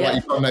 If you feel like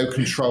you've got no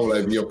control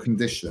over your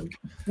condition.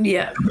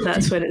 Yeah,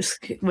 that's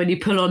when you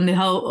pull on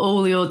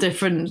all your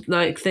different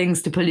like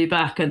things to pull you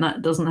back, and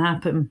that doesn't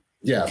happen.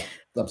 Yeah,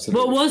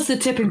 absolutely. What was the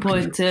tipping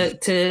point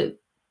to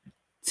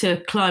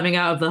climbing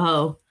out of the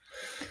hole?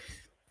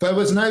 There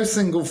was no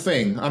single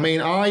thing. I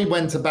mean, I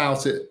went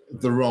about it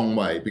the wrong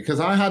way because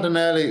I had an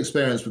early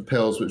experience with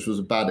pills, which was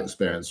a bad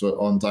experience,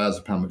 on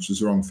diazepam, which was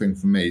the wrong thing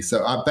for me.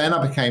 So then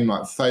I became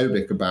like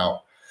phobic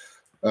about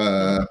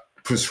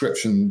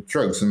prescription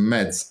drugs and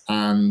meds,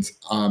 and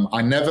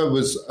I never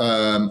was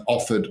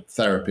offered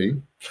therapy.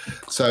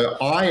 So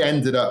I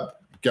ended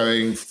up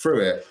going through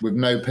it with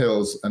no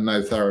pills and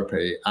no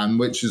therapy, and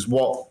which is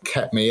what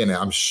kept me in it,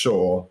 I'm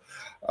sure,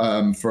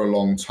 for a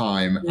long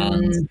time.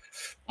 And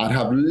I'd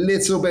have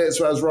little bits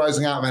where I was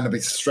rising out and then I'd be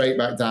straight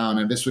back down,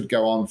 and this would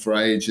go on for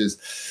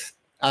ages.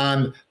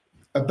 And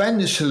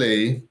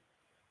eventually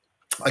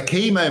a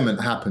key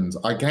moment happened.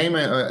 I came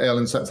ill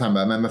in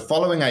September, and then the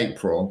following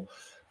April,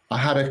 I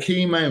had a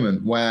key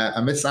moment where,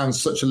 and this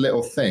sounds such a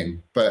little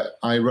thing, but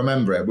I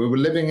remember it. We were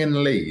living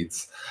in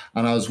Leeds,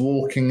 and I was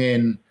walking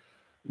in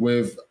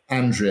with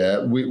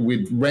Andrea.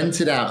 We'd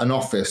rented out an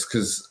office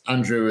because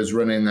Andrea was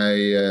running a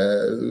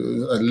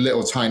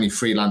little tiny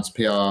freelance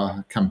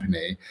PR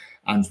company,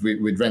 and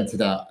we'd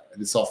rented out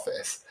this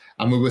office.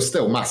 And we were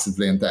still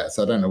massively in debt,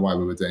 so I don't know why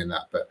we were doing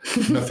that, but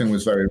nothing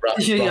was very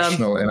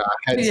rational in our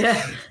heads.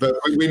 Yeah. But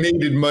we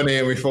needed money,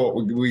 and we thought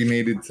we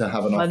needed to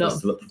have an office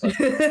to look for.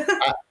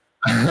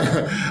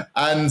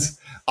 And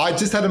I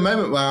just had a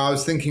moment where I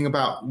was thinking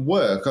about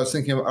work. I was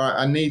thinking, all right,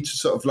 I need to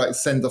sort of like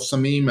send off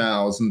some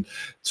emails and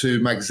to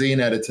magazine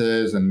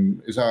editors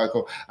and I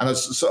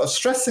was sort of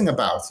stressing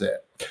about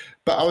it.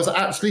 But I was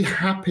actually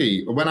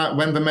happy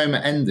when the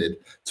moment ended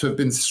to have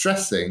been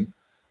stressing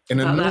in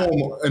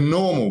a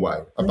normal way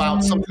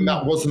about something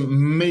that wasn't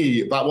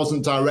me, that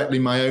wasn't directly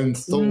my own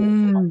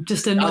thought.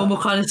 Just a normal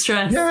kind of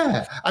stress.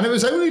 Yeah. And it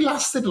was only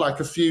lasted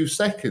like a few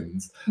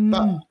seconds,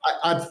 but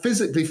I'd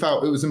physically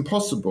felt it was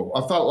impossible.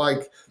 I felt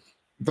like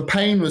the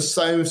pain was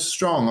so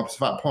strong up to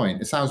that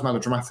point. It sounds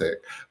melodramatic,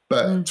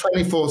 but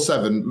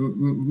 24/7,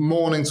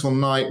 morning till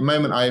night,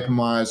 moment I open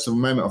my eyes to the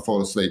moment I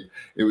fall asleep,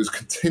 it was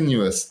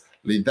continuous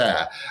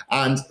there.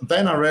 And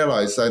then I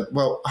realized that,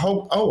 well,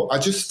 I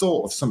just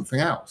thought of something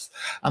else.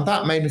 And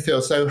that made me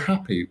feel so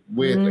happy,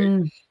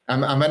 weirdly.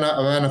 And then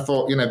I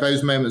thought, you know,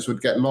 those moments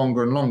would get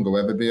longer and longer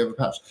where there'd be other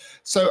patch.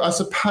 So I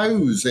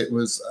suppose it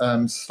was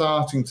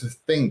starting to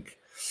think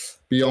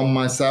beyond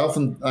myself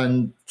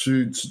and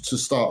to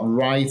start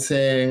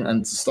writing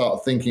and to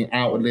start thinking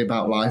outwardly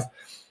about life.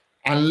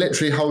 And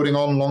literally holding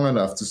on long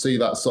enough to see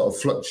that sort of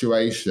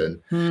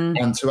fluctuation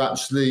and to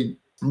actually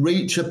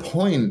reach a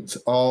point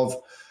of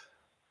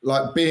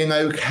like being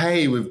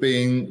okay with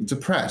being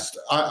depressed.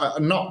 I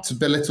not to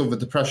belittle the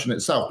depression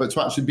itself, but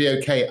to actually be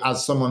okay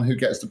as someone who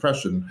gets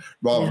depression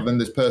rather than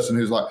this person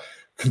who's like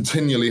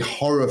continually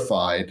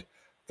horrified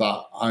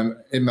that I'm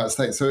in that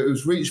state. So it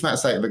was reaching that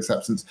state of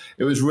acceptance.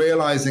 It was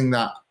realizing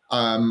that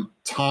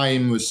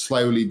time was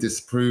slowly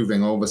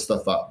disproving all the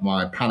stuff that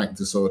my panic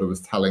disorder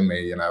was telling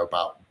me, you know,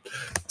 about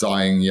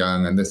dying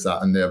young and this,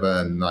 that, and the other,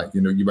 and like,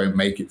 you know, you won't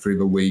make it through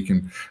the week,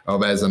 and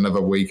there's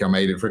another week I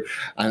made it through,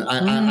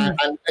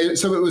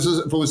 so it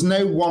was. There was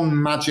no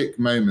one magic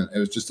moment. It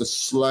was just a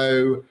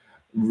slow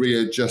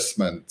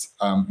readjustment,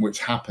 which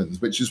happens,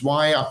 which is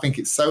why I think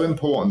it's so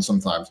important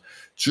sometimes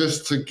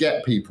just to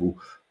get people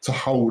to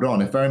hold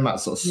on. If they're in that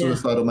sort of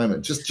suicidal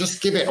moment,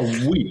 just give it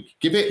a week,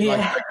 give it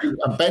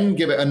and then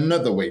give it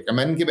another week, and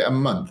then give it a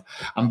month,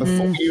 and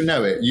before you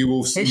know it, you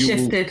will.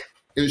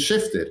 It's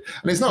shifted.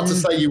 And it's not to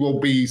say you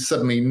will be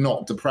suddenly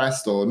not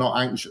depressed or not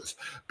anxious,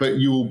 but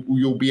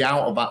you'll be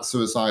out of that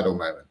suicidal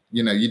moment.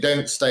 You know, you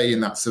don't stay in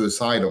that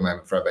suicidal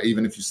moment forever.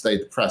 Even if you stay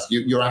depressed,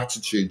 your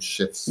attitude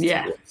shifts.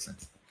 Yeah.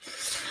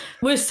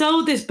 We're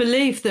sold this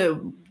belief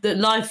that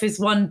life is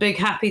one big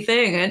happy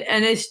thing,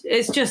 and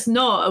it's just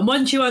not. And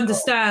once you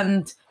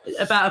understand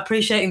about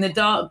appreciating the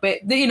dark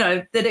bit, you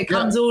know, that it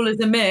comes all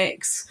as a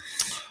mix.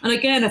 And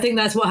again, I think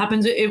that's what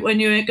happens when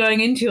you're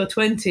going into your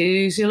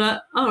 20s. You're like,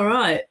 all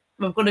right,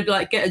 I've got to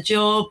like get a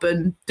job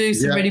and do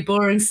some really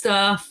boring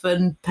stuff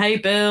and pay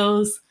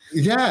bills.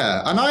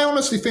 Yeah, and I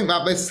honestly think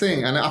that this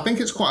thing, and I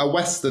think it's quite a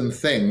Western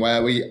thing,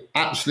 where we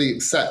actually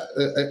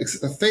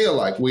feel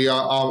like we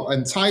are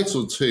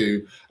entitled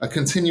to a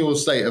continual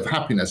state of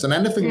happiness, and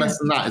anything less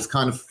than that is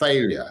kind of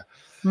failure.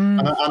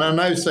 And I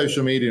know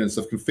social media and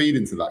stuff can feed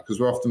into that because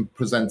we're often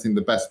presenting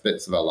the best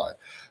bits of our life.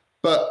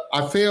 But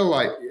I feel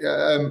like,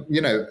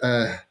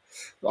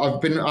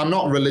 I'm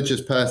not a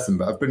religious person,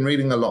 but I've been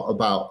reading a lot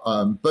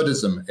about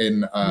Buddhism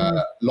in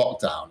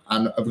lockdown.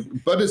 And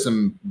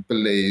Buddhism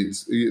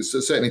believes,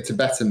 certainly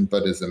Tibetan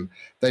Buddhism,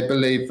 they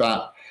believe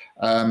that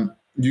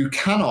you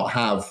cannot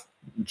have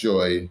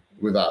joy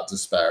without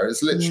despair.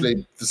 It's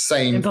literally the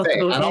same Impossible,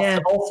 thing.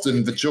 And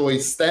often the joy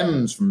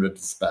stems from the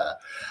despair.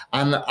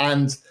 And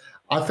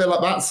I feel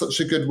like that's such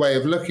a good way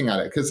of looking at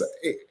it, because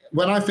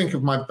when I think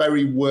of my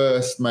very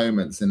worst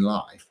moments in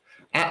life,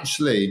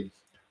 actually,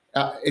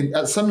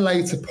 at some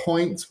later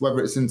point, whether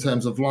it's in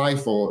terms of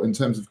life or in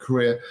terms of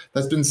career,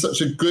 there's been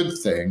such a good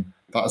thing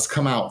that has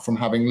come out from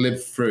having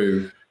lived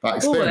through that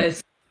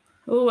experience.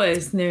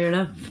 Always, near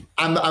enough.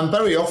 And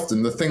very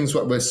often the things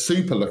that we're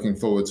super looking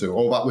forward to,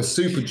 or that we're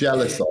super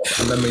jealous of,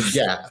 and then we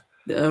get,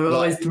 are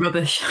always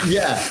rubbish.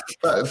 Yeah,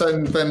 but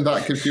then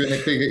that gives you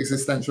a big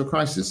existential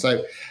crisis.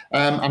 So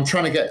I'm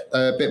trying to get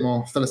a bit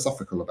more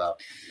philosophical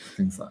about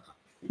things like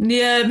that.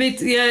 Yeah,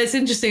 it's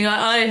interesting.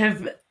 I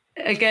have,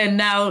 again,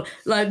 now,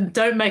 like,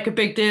 don't make a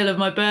big deal of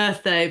my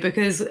birthday,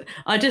 because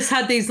I just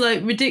had these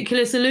like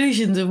ridiculous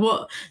illusions of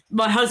what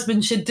my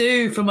husband should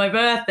do for my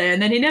birthday,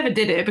 and then he never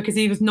did it because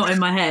he was not in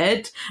my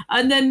head,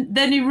 and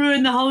then he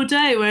ruined the whole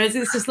day. Whereas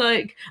it's just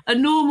like a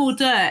normal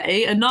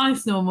day, a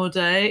nice normal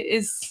day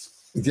is.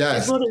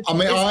 Yes,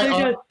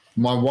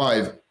 my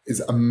wife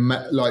is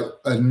like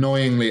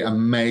annoyingly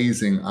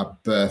amazing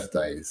at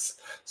birthdays.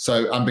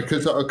 So, and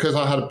because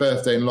I had a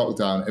birthday in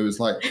lockdown, it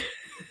was like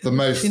the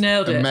most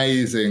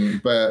amazing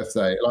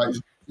birthday. Like,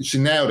 she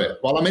nailed it.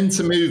 Well, I'm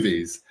into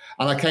movies,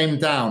 and I came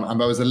down and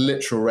there was a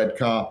literal red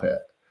carpet.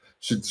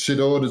 She'd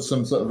ordered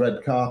some sort of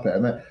red carpet,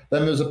 and then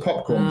there was a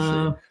popcorn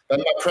machine. Then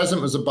my present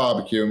was a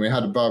barbecue, and we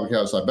had a barbecue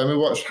outside. Then we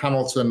watched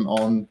Hamilton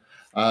on.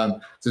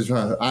 And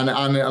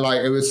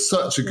like, it was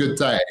such a good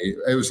day.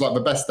 It was like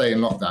the best day in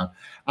lockdown,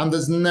 and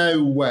there's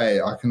no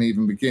way I can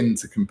even begin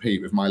to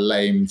compete with my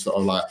lame sort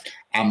of like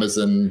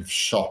Amazon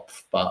shop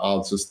that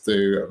I'll just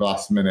do at the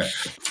last minute.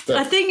 But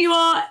I think you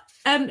are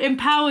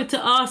empowered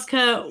to ask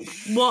her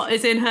what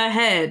is in her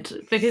head,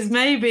 because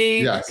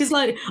maybe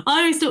like I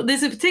always thought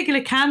there's a particular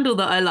candle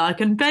that I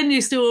like, and Ben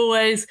used to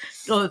always,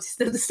 or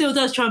still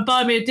does, try and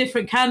buy me a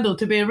different candle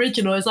to be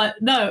original. It's like,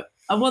 no,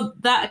 I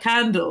want that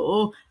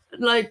candle.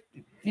 Like,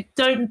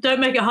 don't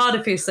make it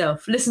harder for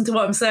yourself. Listen to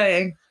what I'm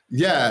saying.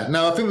 Yeah,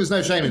 no, I think there's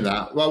no shame in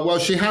that. Well,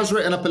 she has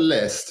written up a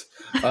list,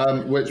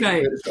 which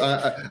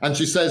and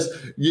she says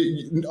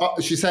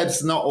she said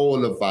it's not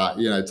all of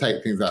that.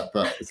 Take things out,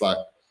 but it's like,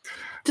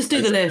 just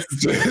do the list.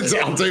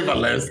 I'll do the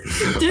list.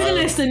 Do the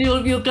list, and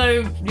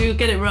you'll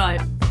get it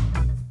right.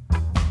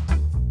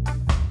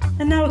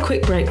 And now a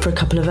quick break for a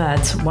couple of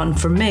ads. One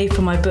from me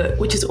for my book,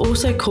 which is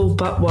also called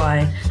But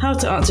Why? How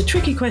to answer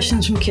tricky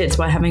questions from kids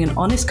by having an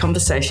honest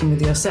conversation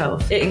with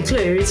yourself. It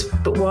includes,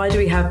 but why do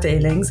we have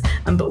feelings?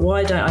 And but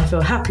why don't I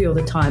feel happy all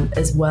the time?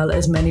 As well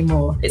as many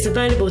more. It's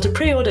available to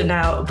pre-order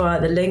now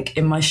via the link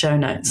in my show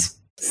notes.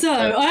 So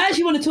I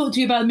actually want to talk to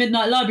you about The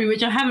Midnight Library,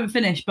 which I haven't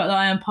finished, but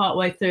I am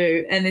partway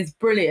through, and it's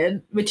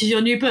brilliant, which is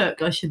your new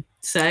book, I should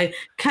say.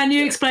 Can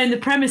you explain the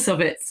premise of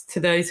it to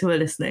those who are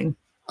listening?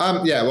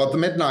 Well, the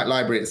Midnight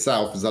Library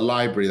itself is a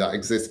library that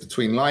exists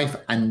between life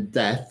and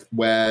death,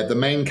 where the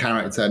main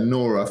character,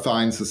 Nora,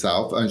 finds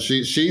herself. And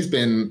she's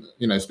been,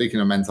 speaking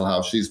of mental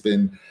health, she's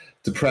been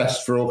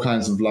depressed for all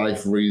kinds of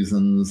life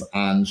reasons,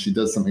 and she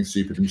does something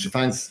stupid, and she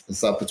finds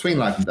herself between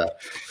life and death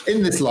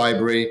in this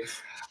library.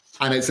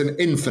 And it's an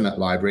infinite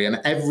library, and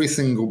every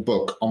single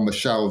book on the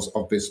shelves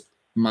of this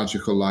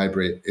magical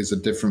library is a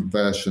different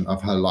version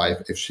of her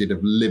life if she'd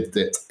have lived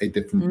it a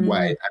different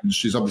way. And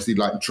she's obviously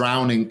like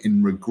drowning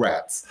in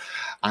regrets,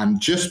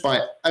 and just by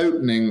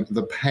opening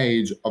the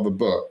page of a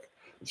book,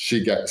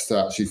 she gets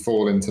to actually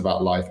fall into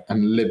that life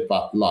and live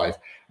that life.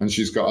 And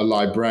she's got a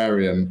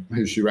librarian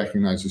who she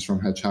recognizes from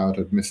her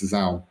childhood, Mrs.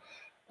 Elm,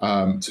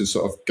 to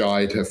sort of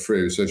guide her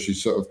through. So she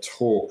sort of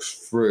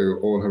talks through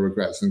all her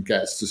regrets and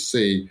gets to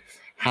see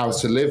how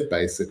to live,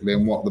 basically,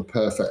 and what the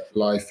perfect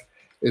life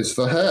is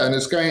for her. And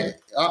it's going,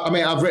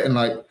 I've written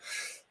like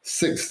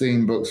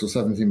 16 books or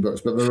 17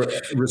 books, but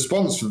the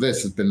response for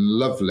this has been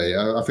lovely.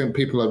 I think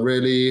people are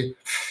really,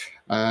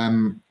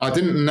 I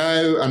didn't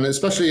know, and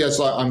especially as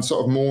I'm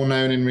sort of more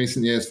known in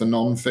recent years for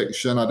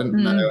nonfiction, I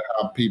didn't know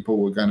how people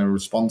were going to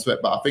respond to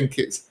it, but I think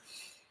it's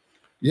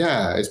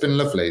been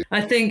lovely.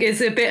 I think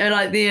it's a bit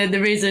like the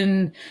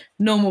reason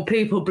Normal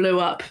People blew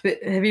up.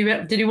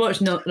 Did you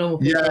watch Normal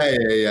People?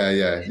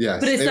 Yeah.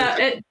 But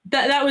it's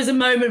that was a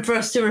moment for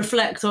us to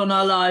reflect on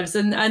our lives,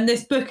 and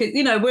this book,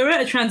 we're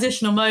at a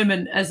transitional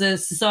moment as a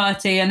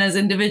society and as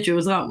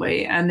individuals, aren't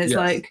we? And it's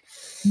like,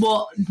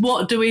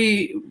 what do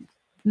we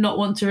not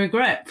want to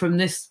regret from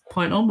this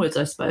point onwards,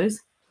 I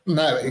suppose?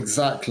 No,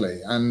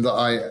 exactly. And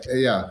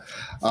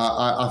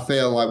I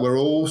feel like we're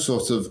all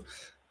sort of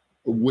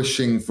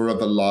wishing for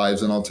other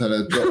lives and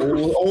alternatives, but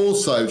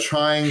also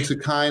trying to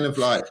kind of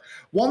like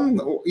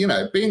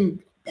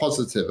being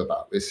positive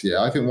about this year.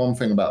 I think one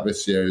thing about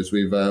this year is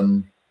we've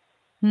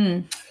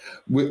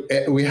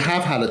we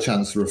have had a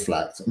chance to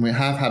reflect, and we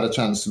have had a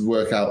chance to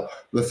work out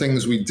the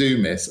things we do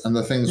miss and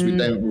the things we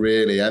don't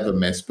really ever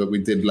miss, but we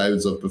did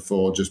loads of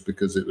before just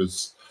because it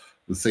was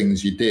the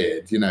things you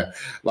did,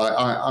 like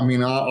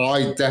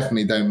I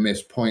definitely don't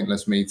miss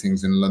pointless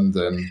meetings in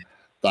London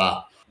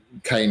that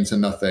came to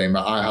nothing,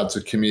 but I had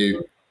to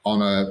commute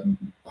on a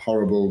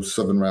horrible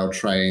Southern Rail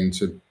train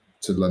to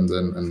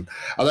London, and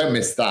I don't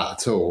miss that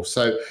at all.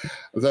 So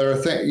there are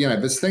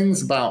there's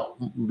things about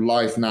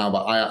life now that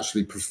I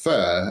actually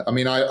prefer. I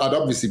mean, I'd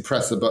obviously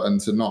press the button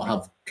to not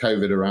have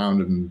COVID around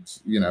and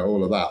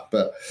all of that,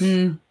 but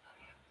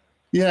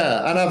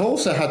yeah, and I've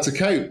also had to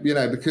cope,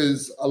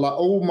 because like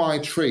all my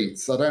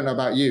treats, I don't know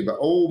about you, but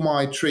all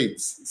my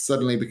treats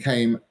suddenly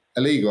became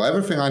illegal.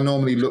 Everything I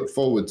normally look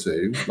forward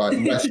to, like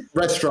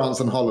restaurants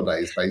and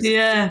holidays, basically.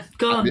 Yeah,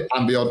 God.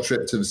 And the odd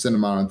trip to the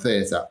cinema and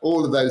theatre.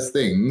 All of those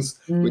things,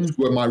 which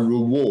were my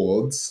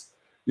rewards,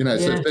 so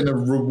it's been a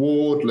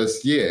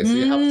rewardless year. So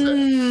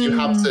you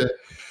have to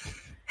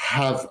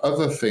have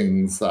other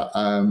things that,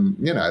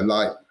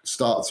 like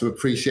start to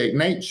appreciate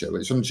nature,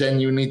 which I'm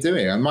genuinely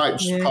doing. I might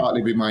just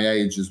partly be my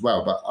age as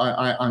well, but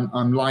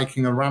I'm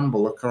liking a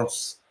ramble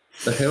across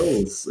the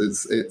hills.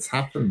 It's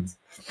happened.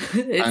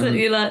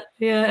 You're like,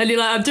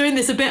 I'm doing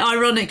this a bit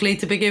ironically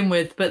to begin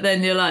with, but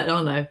then you're like,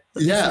 oh no.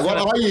 Yeah,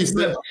 well,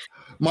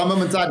 my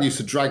mum and dad used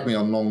to drag me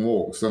on long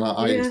walks, and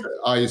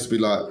I used to be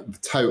like the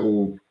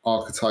total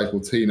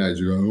archetypal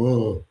teenager going,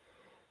 oh,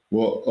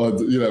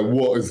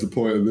 what is the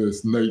point of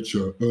this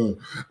nature? But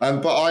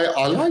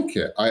I like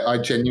it. I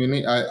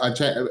genuinely,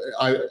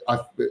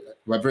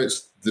 whether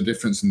it's the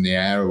difference in the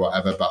air or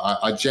whatever, but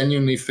I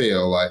genuinely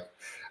feel like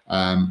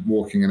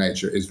walking in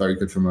nature is very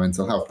good for my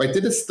mental health. They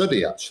did a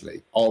study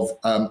actually of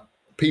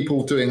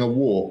people doing a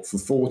walk for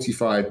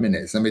 45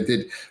 minutes, and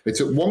they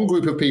took one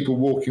group of people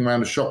walking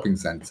around a shopping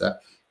centre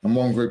and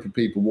one group of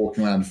people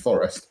walking around a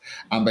forest,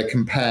 and they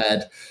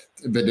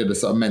did a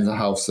sort of mental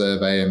health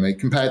survey, and they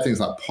compared things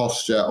like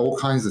posture, all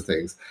kinds of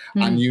things,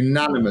 and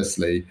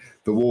unanimously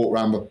the walk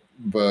around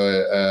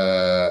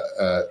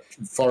the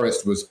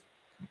forest was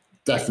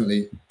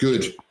definitely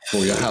good for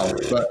your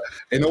health, but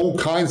in all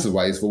kinds of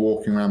ways, the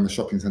walking around the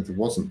shopping centre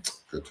wasn't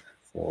good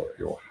for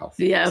your health.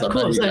 Yeah, of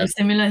course,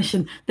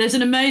 overstimulation. There's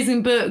an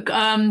amazing book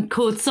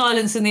called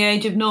Silence in the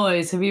Age of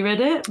Noise. Have you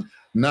read it?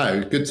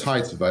 No, good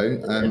title though.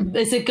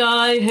 There's a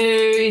guy who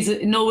is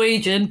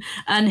Norwegian,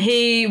 and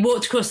he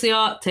walked across the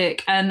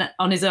Arctic and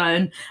on his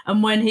own.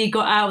 And when he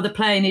got out of the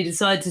plane, he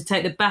decided to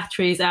take the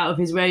batteries out of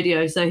his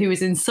radio. So he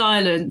was in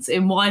silence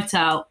in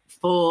whiteout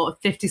for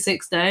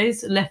 56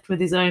 days, left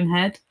with his own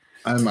head.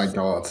 Oh my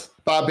God.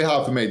 That'd be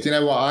hard for me. Do you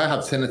know what? I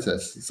have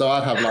tinnitus. So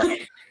I'd have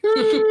like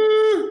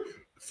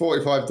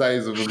 45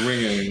 days of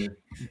ringing.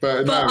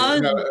 But I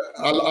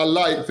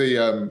like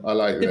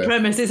the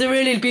premise. It's a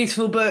really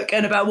beautiful book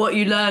and about what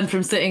you learn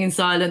from sitting in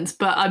silence.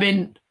 But I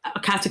mean,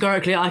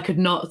 categorically, I could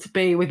not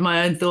be with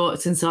my own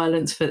thoughts in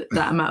silence for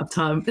that amount of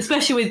time,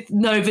 especially with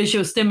no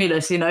visual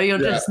stimulus. You're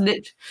just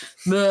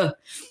Yeah,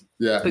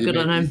 but good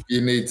on him.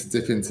 You need to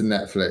dip into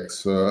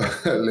Netflix for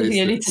at least.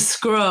 You need to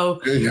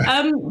scroll.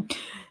 Yeah.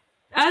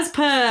 As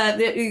per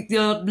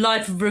your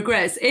life of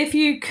regrets, if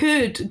you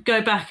could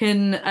go back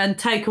and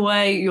take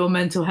away your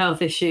mental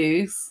health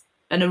issues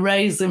and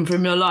erase them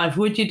from your life,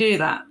 would you do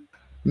that?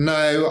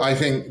 No, I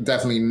think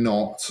definitely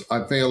not.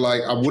 I feel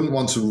like I wouldn't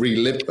want to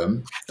relive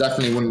them.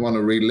 Definitely wouldn't want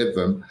to relive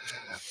them.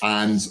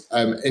 And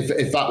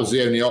if that was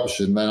the only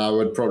option, then I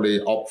would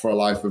probably opt for a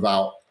life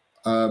without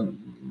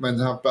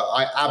mental health. But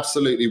I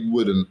absolutely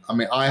wouldn't. I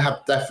mean, I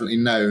have definitely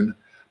known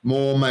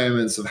more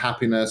moments of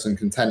happiness and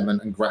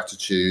contentment and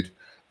gratitude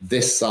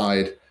this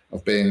side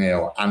of being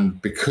ill, and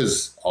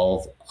because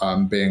of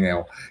being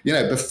ill.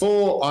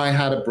 Before I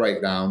had a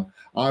breakdown,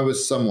 I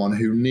was someone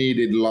who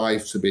needed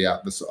life to be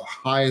at the sort of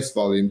highest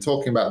volume.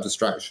 Talking about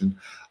distraction,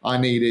 I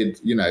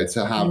needed,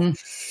 to have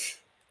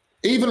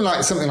even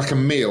like something like a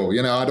meal.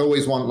 I'd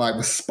always want like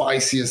the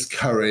spiciest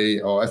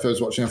curry, or if I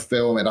was watching a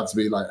film, it'd have to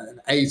be like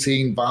an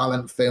 18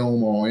 violent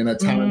film, or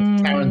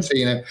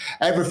Tarantino.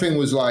 Everything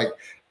was like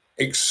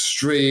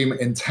extreme,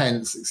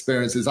 intense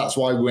experiences. That's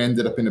why we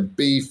ended up in a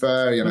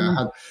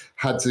beefer.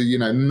 Had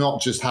to,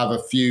 not just have a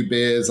few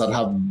beers. I'd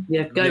have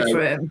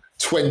for it.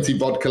 20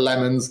 vodka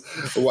lemons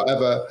or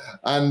whatever.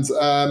 And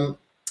and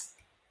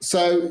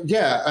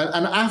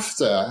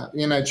after,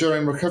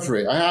 during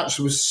recovery, I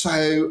actually was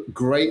so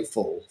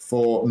grateful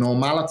for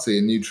normality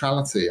and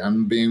neutrality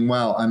and being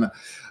well. And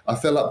I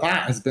feel like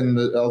that has been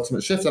the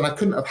ultimate shift. And I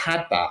couldn't have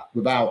had that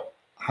without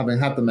having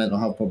had the mental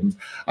health problems.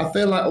 I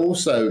feel like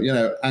also,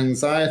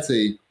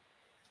 anxiety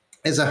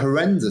is a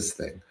horrendous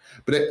thing,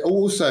 but it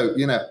also,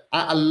 at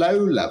a low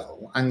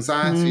level,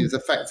 anxiety is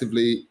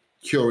effectively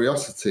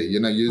curiosity.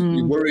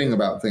 You're worrying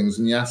about things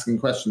and you're asking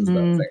questions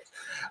about things.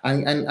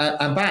 And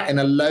that in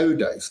a low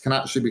dose can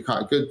actually be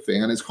quite a good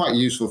thing. And it's quite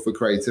useful for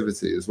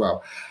creativity as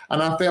well.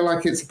 And I feel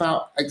like it's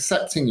about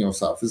accepting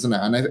yourself, isn't it?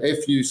 And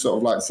if you sort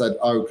of like said,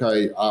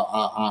 okay,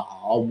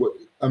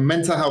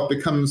 mental health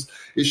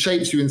it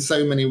shapes you in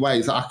so many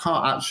ways that I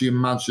can't actually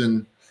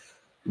imagine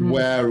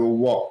where or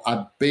what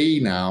I'd be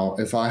now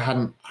if I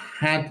hadn't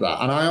had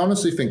that. And I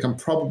honestly think I'm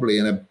probably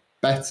in a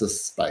better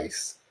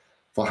space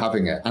for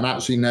having it, and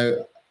actually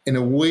know, in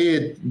a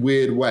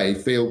weird way,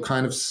 feel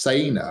kind of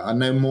saner. I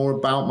know more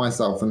about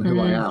myself and who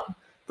I am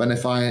than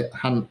if I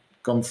hadn't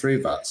gone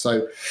through that.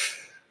 So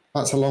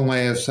that's a long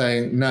way of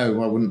saying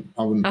no, I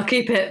wouldn't. I'll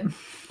keep it.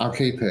 I'll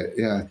keep it.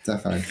 Yeah,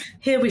 definitely.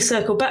 Here we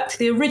circle back to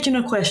the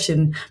original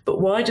question, but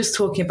why does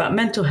talking about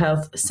mental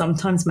health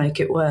sometimes make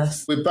it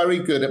worse? We're very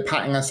good at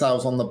patting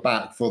ourselves on the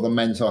back for the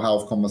mental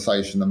health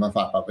conversation and the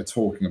fact that we're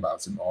talking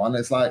about it more. And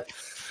it's like,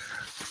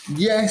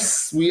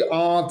 yes, we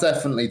are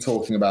definitely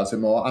talking about it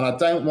more. And I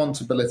don't want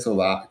to belittle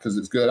that, because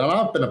it's good. And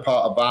I've been a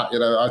part of that. You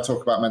know, I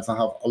talk about mental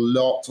health a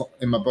lot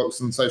in my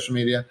books and social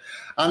media.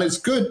 And it's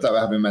good that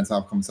we're having a mental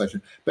health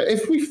conversation. But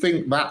if we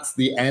think that's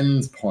the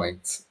end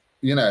point,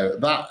 you know,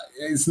 that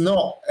is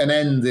not an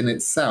end in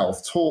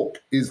itself. Talk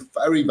is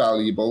very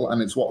valuable, and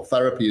it's what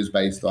therapy is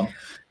based on.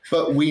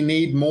 But we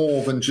need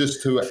more than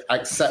just to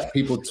accept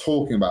people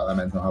talking about their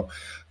mental health.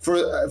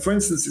 For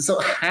instance, it's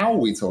sort of how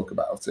we talk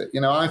about it.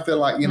 You know, I feel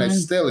like, you know,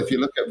 still, if you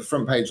look at the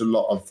front page, a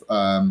lot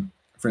of,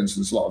 for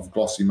instance, a lot of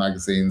glossy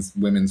magazines,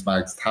 women's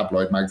mags,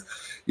 tabloid mags,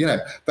 you know,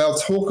 they'll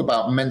talk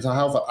about mental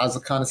health as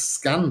a kind of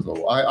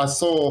scandal. I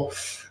saw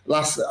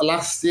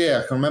last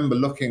year, I can remember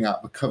looking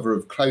at the cover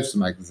of Closer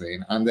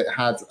magazine, and it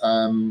had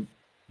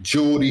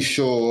Geordie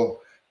Shore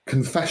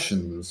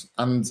confessions,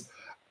 and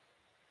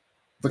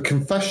the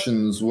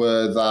confessions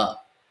were that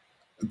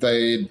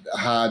they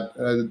had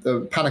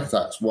panic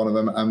attacks, one of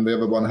them, and the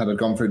other one had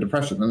gone through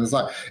depression. And it's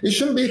like, it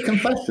shouldn't be a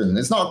confession.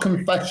 It's not a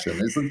confession.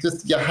 It's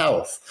just your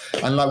health.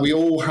 And like, we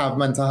all have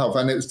mental health,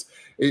 and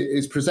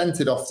it's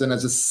presented often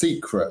as a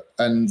secret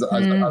and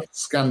as a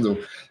scandal.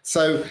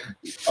 So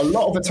a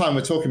lot of the time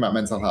we're talking about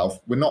mental health,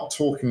 we're not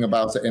talking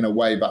about it in a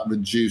way that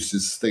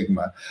reduces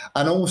stigma.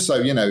 And also,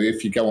 you know,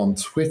 if you go on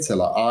Twitter,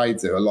 like I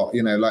do a lot,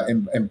 you know, like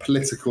in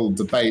political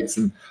debates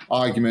and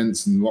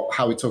arguments, and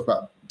how we talk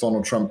about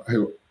Donald Trump,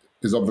 who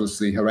is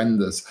obviously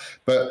horrendous,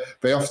 but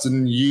they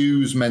often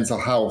use mental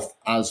health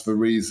as the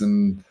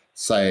reason,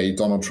 say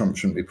Donald Trump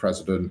shouldn't be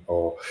president,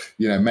 or,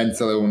 you know,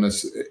 mental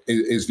illness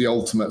is the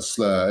ultimate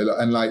slur.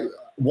 And like,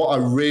 what I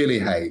really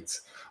hate,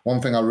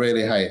 one thing I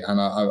really hate, and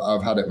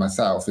I've had it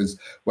myself, is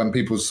when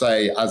people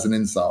say as an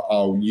insult,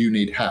 oh, you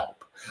need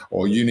help,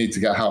 or you need to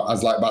get help,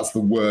 as like that's the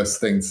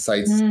worst thing to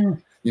say to,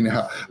 you know,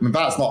 I mean,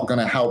 that's not going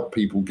to help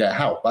people get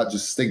help. That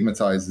just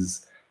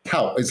stigmatizes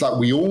help. It's like,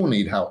 we all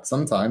need help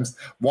sometimes.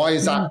 Why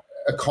is that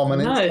a common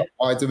insult?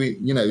 Why do we,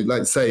 you know,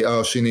 like say,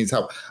 oh, she needs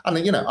help?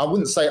 And, you know, I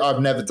wouldn't say I've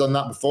never done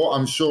that before.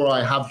 I'm sure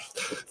I have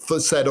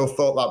said or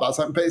thought that about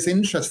something, but it's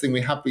interesting.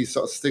 We have these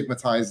sort of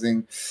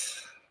stigmatizing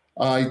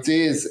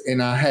ideas in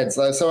our heads.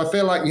 So I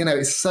feel like, you know,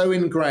 it's so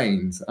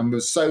ingrained, and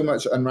there's so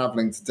much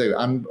unraveling to do.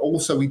 And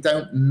also, we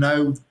don't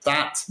know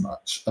that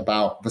much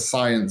about the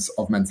science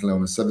of mental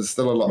illness. So there's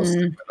still a lot of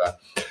stigma there.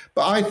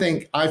 But I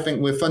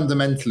think we're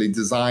fundamentally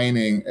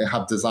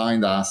have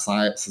designed our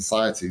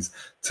societies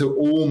to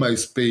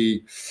almost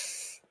be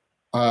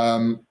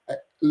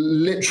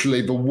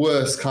literally the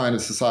worst kind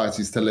of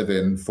societies to live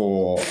in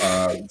for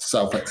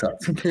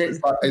self-acceptance.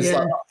 It's like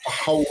the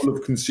whole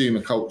of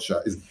consumer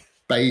culture is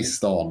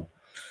based on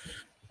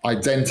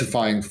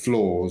identifying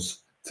flaws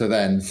to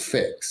then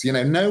fix. You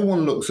know, no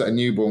one looks at a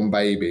newborn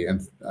baby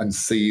and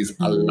sees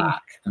a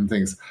lack and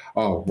thinks,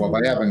 oh, well,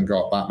 they haven't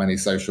got that many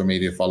social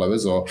media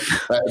followers, or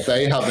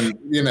they haven't,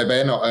 you know,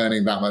 they're not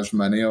earning that much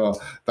money, or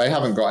they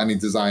haven't got any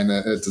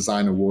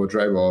designer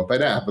wardrobe, or they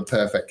don't have a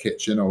perfect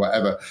kitchen, or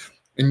whatever.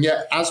 And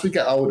yet, as we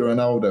get older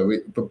and older,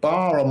 the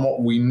bar on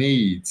what we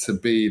need to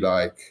be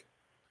like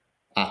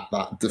at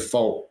that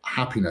default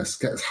happiness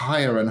gets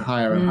higher and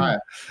higher and higher.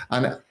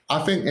 And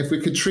I think if we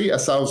could treat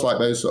ourselves like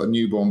those sort of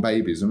newborn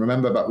babies, and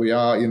remember that we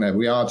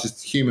are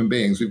just human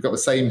beings, we've got the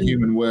same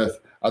human worth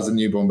as a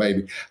newborn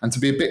baby, and to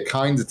be a bit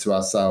kinder to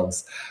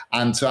ourselves,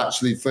 and to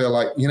actually feel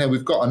like, you know,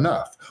 we've got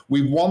enough.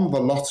 We won the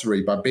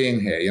lottery by being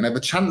here. You know, the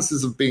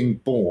chances of being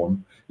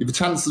born, the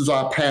chances of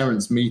our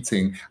parents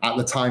meeting at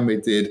the time they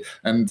did,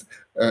 and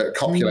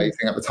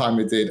copulating at the time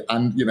we did,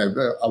 and, you know,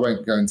 I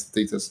won't go into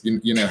details,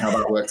 you know how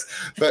that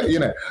works, but, you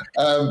know,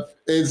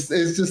 it's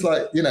just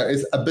like, you know,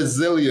 it's a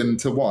bazillion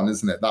to one,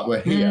 isn't it, that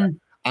we're here.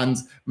 And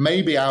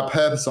maybe our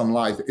purpose on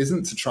life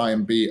isn't to try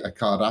and be a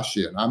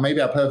Kardashian, and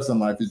maybe our purpose on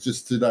life is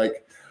just to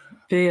like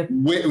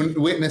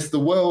witness the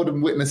world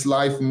and witness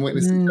life and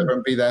witness each other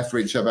and be there for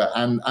each other,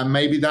 and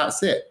maybe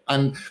that's it.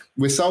 And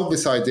we sold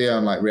this idea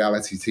on like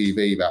reality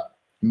TV that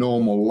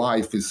normal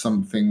life is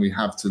something we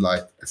have to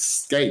like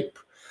escape.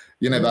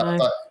 You know,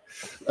 that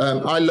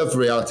I love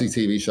reality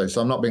TV shows,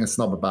 so I'm not being a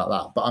snob about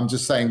that. But I'm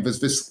just saying there's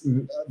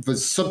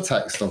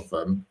subtext of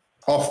them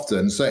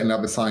often, certainly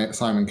like the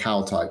Simon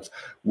Cowell types,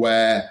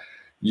 where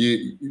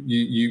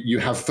you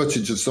have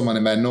footage of someone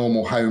in their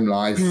normal home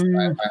life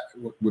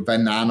with their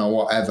nan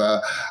or whatever,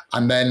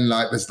 and then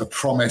like there's the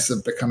promise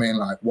of becoming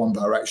like One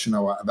Direction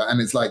or whatever, and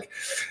it's like,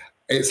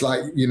 it's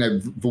like, you know,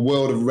 the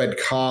world of red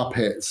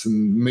carpets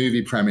and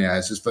movie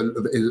premieres is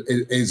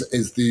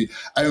the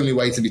only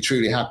way to be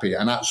truly happy.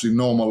 And actually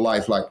normal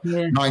life, like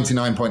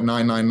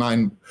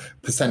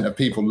 99.999% of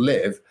people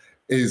live,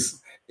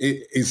 is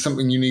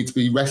something you need to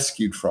be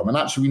rescued from. And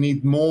actually we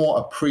need more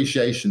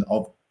appreciation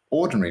of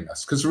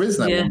ordinariness, because there is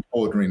no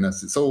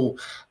ordinariness. It's all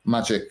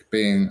magic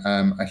being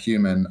a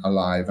human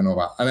alive and all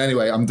that. And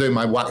anyway, I'm doing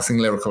my waxing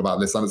lyrical about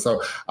this,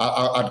 so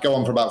I'd go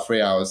on for about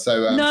 3 hours.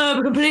 So no,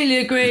 I completely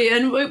agree.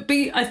 And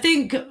I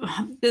think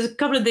there's a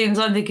couple of things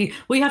I'm thinking.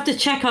 We have to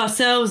check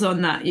ourselves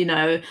on that, you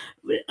know,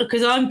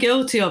 because I'm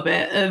guilty of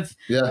it.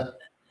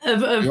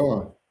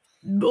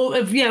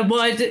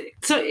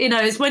 So, you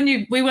know, it's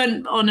when we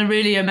went on a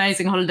really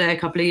amazing holiday a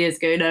couple of years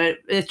ago, you know,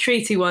 a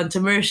treaty one to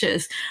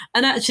Mauritius,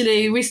 and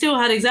actually we still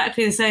had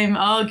exactly the same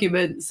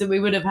arguments that we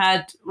would have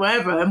had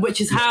wherever, and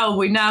which is how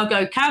we now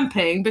go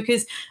camping,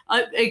 because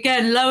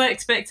again, low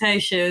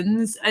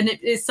expectations, and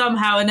it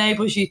somehow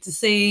enables you to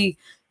see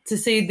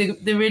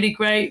the really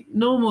great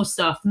normal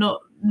stuff,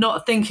 not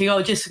thinking,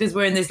 oh, just because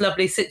we're in this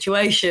lovely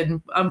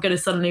situation, I'm going to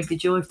suddenly be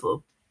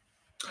joyful.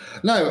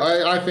 No,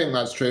 I think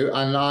that's true,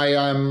 and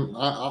I'm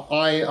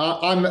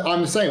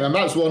the same, and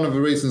that's one of the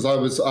reasons I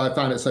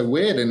found it so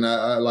weird in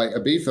like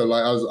Ibiza.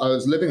 Like I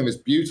was living in this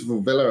beautiful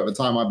villa at the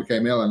time I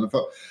became ill, and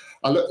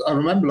I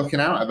remember looking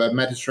out at the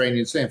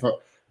Mediterranean Sea and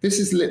thought, this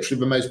is literally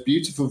the most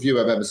beautiful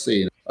view I've ever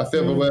seen. I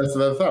feel the worst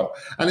I've ever felt,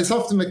 and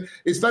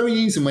it's very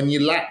easy when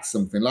you lack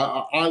something.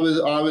 Like I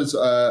was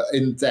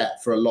in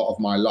debt for a lot of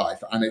my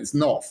life, and it's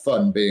not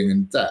fun being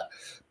in debt.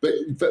 But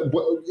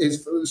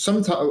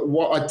sometimes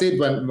what I did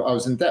when I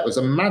was in debt was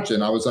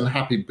imagine I was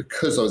unhappy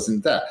because I was in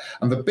debt.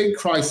 And the big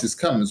crisis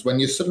comes when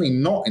you're suddenly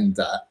not in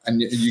debt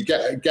and you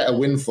get a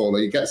windfall or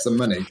you get some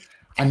money,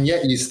 and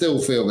yet you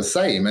still feel the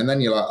same. And then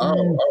you're like,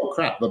 oh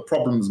crap, the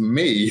problem's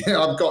me.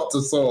 I've got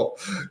to sort,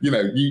 you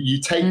know,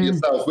 you take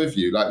yourself with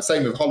you. Like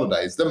same with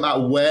holidays. Doesn't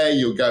matter where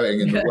you're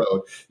going in the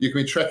world. You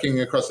can be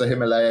trekking across the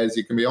Himalayas.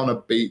 You can be on a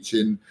beach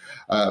in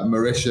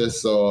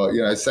Mauritius or,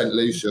 you know, St.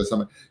 Lucia or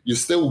something. You're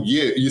still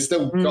you. You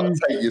still got to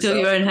take yourself. Still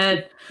your own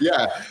head.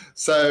 Yeah.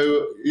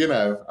 So, you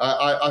know,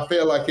 I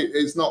feel like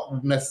it's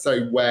not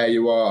necessarily where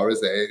you are,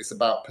 is it? It's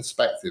about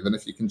perspective. And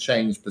if you can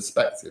change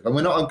perspective, and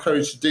we're not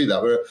encouraged to do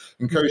that. We're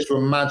encouraged to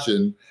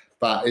imagine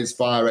that it's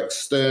via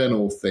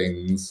external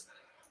things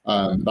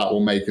that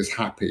will make us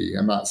happy.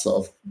 And that's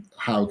sort of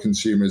how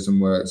consumerism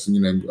works. And,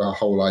 you know, a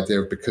whole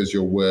idea of because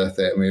you're worth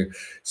it. I mean,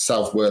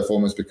 self-worth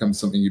almost becomes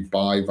something you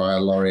buy via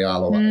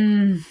L'Oreal or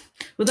whatever.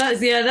 Well,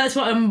 that's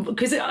what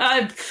because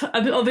I'm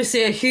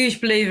obviously a huge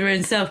believer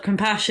in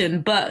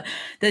self-compassion, but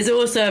there's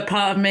also a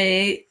part of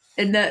me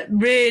in that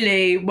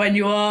really when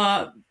you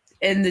are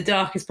in the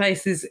darkest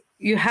places,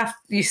 you have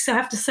to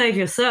save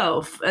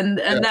yourself, and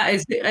that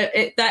is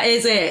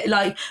it.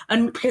 Like,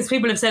 and because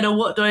people have said, oh,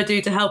 what do I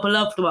do to help a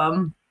loved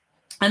one?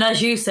 And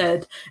as you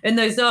said, in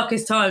those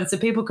darkest times, the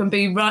people can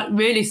be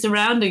really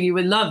surrounding you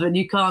with love, and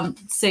you can't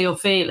see or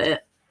feel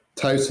it.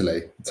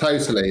 Totally,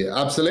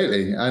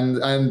 absolutely,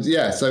 and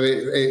yeah. So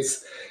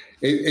it's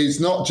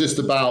not just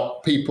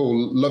about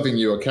people loving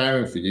you or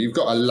caring for you. You've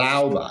got to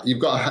allow that.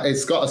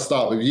 It's got to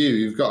start with you.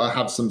 You've got to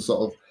have some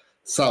sort of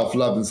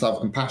self-love and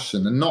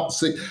self-compassion, and not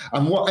see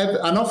and whatever.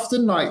 And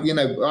often, like, you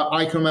know,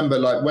 I can remember,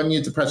 like, when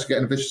you're depressed, you get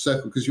in a vicious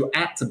circle because you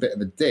act a bit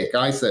of a dick.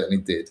 I certainly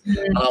did.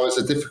 And I was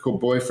a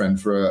difficult boyfriend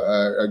for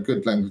a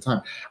good length of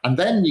time. And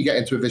then you get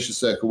into a vicious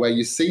circle where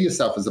you see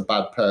yourself as a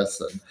bad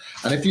person.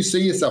 And if you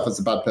see yourself as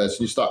a bad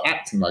person, you start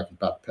acting like a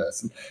bad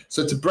person.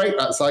 So to break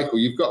that cycle,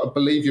 you've got to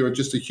believe you're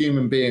just a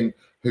human being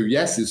who,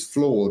 yes, is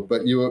flawed,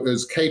 but you're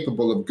as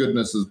capable of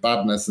goodness as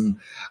badness. And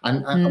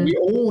we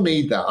all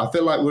need that. I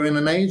feel like we're in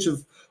an age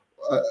of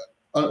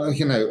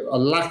you know, a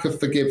lack of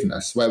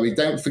forgiveness, where we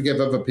don't forgive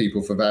other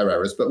people for their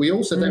errors, but we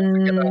also don't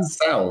forgive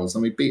ourselves,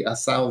 and we beat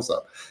ourselves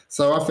up.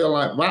 So I feel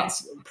like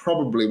that's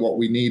probably what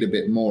we need a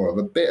bit more of,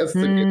 a bit of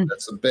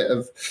forgiveness, a bit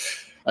of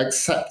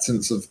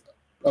acceptance of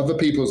other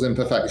people's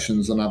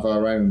imperfections and of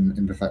our own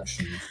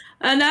imperfections.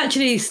 And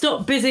actually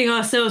stop busying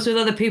ourselves with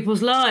other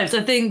people's lives.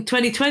 I think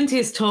 2020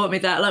 has taught me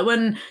that. Like,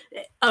 when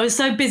I was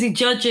so busy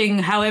judging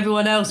how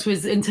everyone else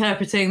was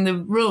interpreting the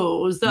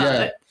rules,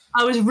 that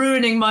I was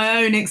ruining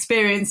my own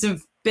experience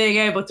of being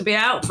able to be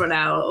out for an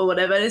hour or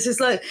whatever. And it's just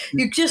like,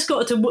 you've just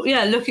got to look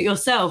at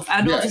yourself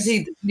and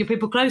obviously your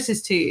people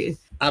closest to you.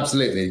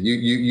 Absolutely,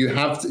 you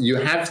have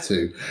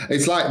to.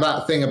 It's like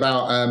that thing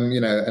about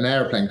you know, an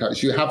airplane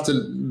crash. You have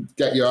to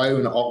get your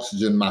own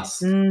oxygen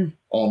mask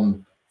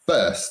on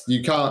first.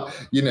 You can't,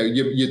 you know,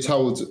 you're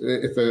told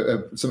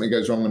if something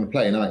goes wrong on a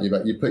plane, aren't you?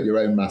 But you put your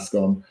own mask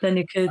on. Then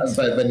your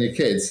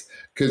kids.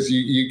 Because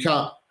you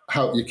can't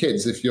help your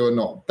kids if you're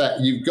not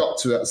that. You've got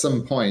to at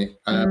some point.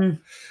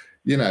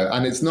 You know,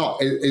 and it's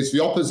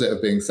the opposite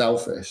of being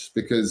selfish,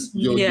 because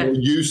you're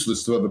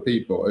useless to other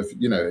people if,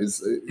 you know,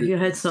 if your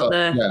head's not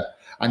there. Yeah,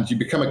 and you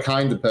become a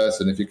kinder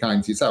person if you're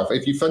kind to yourself.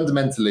 If you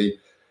fundamentally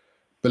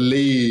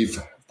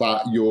believe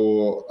that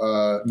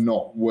you're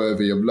not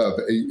worthy of love,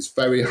 it's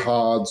very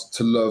hard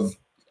to love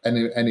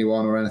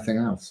anyone or anything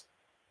else.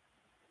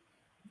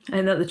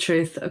 Ain't that the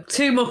truth?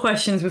 2 more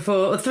questions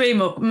before, or 3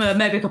 more,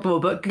 maybe a couple more,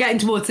 but getting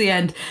towards the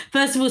end.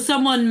 First of all,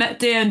 someone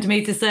DM'd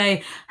me to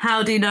say,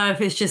 how do you know if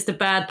it's just a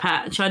bad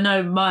patch? I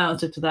know my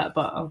answer to that,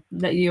 but I'll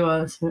let you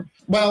answer.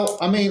 Well,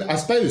 I mean, I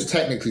suppose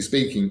technically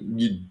speaking,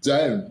 you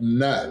don't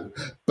know,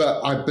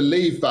 but I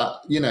believe that,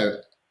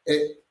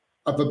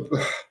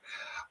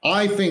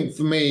 I think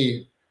for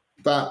me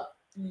that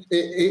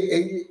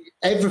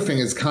everything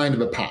is kind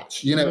of a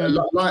patch,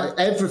 like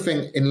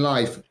everything in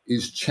life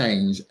is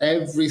change.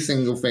 Every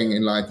single thing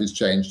in life is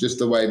change, just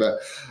the way that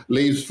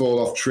leaves fall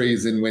off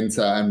trees in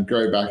winter and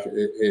grow back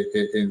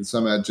in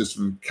summer, just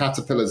from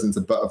caterpillars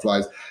into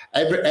butterflies.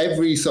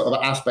 Every sort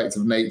of aspect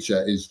of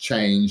nature is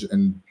change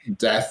and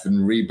death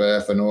and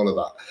rebirth and all of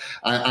that.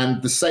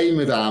 And the same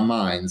with our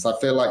minds. I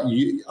feel like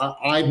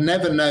I've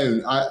never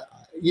known,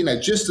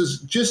 just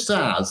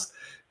as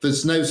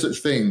there's no such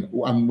thing,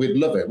 and we'd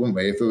love it, wouldn't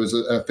we, if there was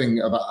a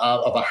thing of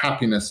a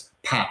happiness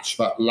patch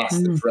that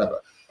lasted forever.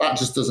 That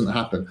just doesn't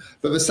happen.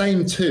 But the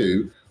same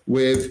too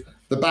with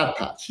the bad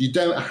patch. You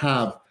don't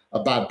have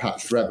a bad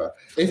patch forever.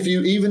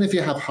 Even if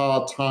you have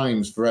hard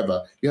times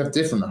forever, you have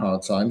different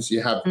hard times.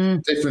 You have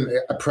different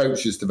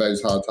approaches to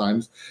those hard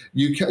times.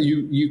 You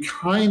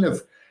kind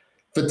of,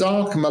 the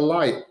dark and the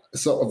light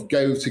sort of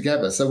go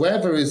together. So where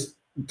there is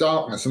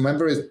darkness and when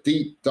there is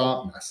deep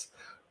darkness,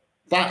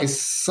 that is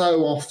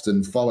so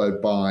often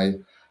followed by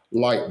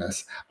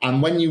lightness.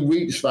 And when you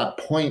reach that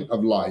point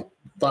of light,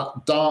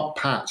 that dark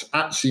patch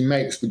actually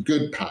makes the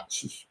good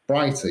patch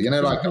brighter.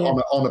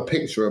 On a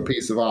picture or a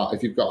piece of art,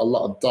 if you've got a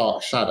lot of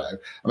dark shadow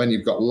and then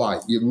you've got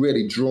light, you're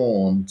really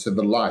drawn to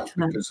the light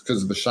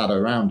because of the shadow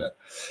around it.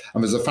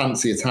 And there's a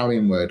fancy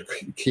Italian word,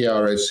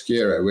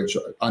 chiaroscuro, which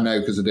I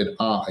know because I did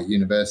art at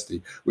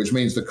university, which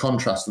means the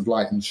contrast of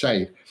light and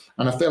shade.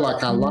 And I feel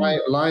like our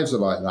lives are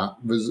like that.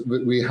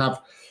 We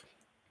have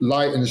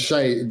light and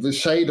shade. The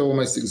shade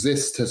almost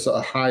exists to sort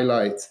of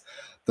highlight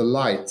the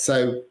light.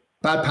 So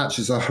bad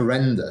patches are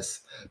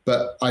horrendous,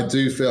 but I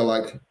do feel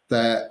like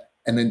they're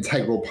an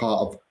integral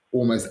part of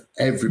almost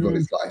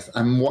everybody's life.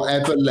 And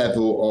whatever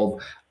level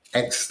of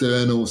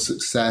external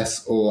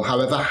success or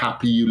however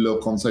happy you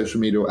look on social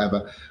media or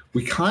whatever,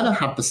 we kind of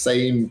have the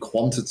same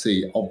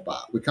quantity of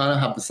that. We kind of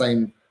have the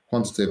same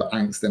quantity of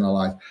angst in our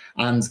life.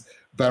 And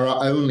there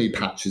are only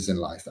patches in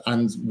life,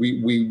 and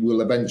we will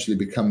eventually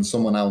become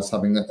someone else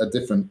having a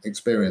different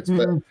experience.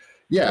 But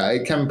yeah,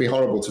 it can be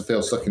horrible to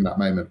feel stuck in that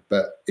moment,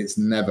 but it's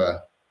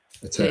never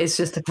it's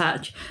just a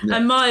patch. Yeah.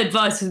 And my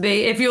advice would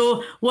be, if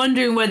you're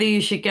wondering whether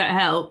you should get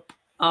help,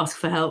 ask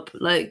for help.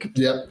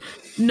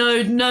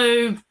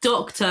 No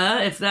doctor,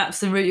 if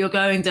that's the route you're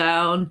going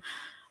down.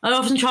 I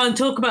often try and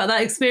talk about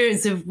that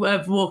experience of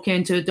walking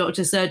into a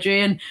doctor's surgery,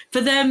 and for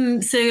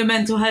them, seeing a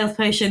mental health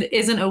patient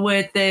isn't a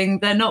weird thing.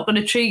 They're not going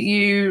to treat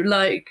you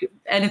like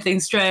anything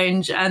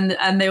strange, and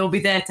they will be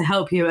there to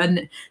help you.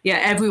 And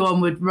yeah,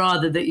 everyone would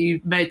rather that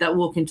you made that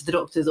walk into the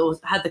doctor's or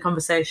had the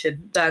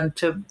conversation than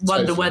to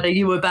wonder whether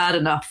you were bad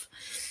enough.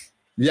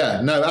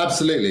 Yeah, no,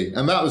 absolutely.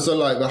 And that was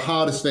the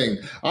hardest thing.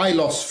 I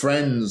lost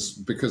friends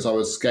because I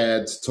was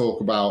scared to talk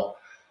about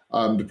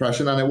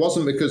depression, and it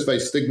wasn't because they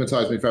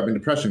stigmatized me for having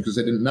depression, because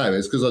they didn't know.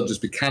 It's because I'd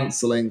just be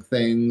canceling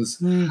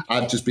things.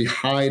 I'd just be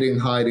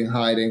hiding,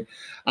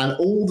 and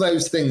all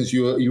those things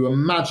you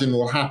imagine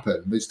will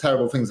happen, these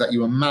terrible things that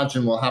you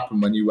imagine will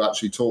happen when you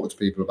actually talk to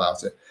people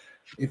about it.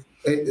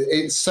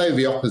 It's so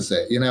the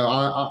opposite.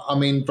 I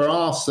mean, there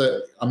are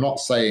I'm not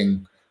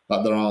saying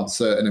that there aren't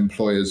certain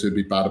employers who'd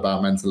be bad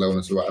about mental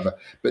illness or whatever.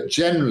 But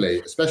generally,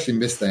 especially in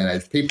this day and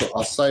age, people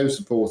are so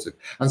supportive.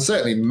 And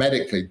certainly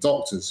medically,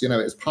 doctors,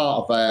 it's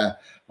part of their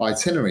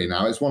itinerary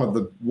now. It's one of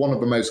the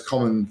most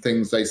common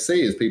things they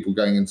see is people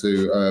going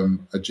into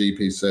a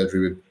GP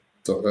surgery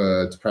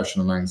with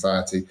depression and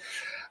anxiety.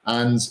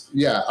 And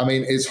yeah, I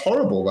mean, it's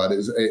horrible that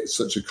it's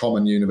such a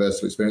common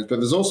universal experience, but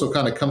there's also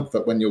kind of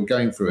comfort when you're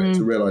going through it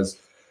to realize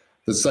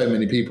there's so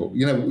many people.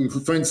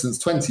 For instance,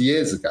 20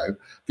 years ago,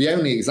 the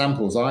only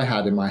examples I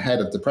had in my head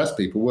of depressed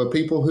people were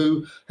people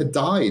who had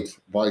died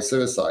by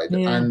suicide.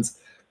 Yeah. And,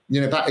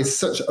 that is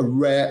such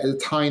a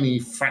tiny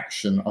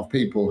fraction of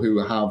people who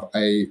have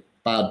a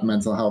bad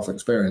mental health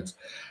experience.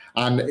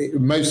 And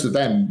most of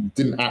them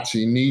didn't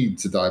actually need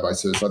to die by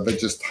suicide. They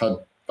just had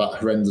that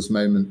horrendous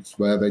moment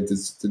where they did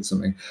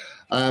something.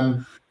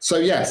 So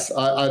yes,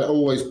 I'd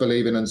always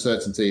believe in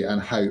uncertainty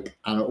and hope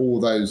and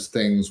all those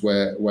things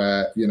where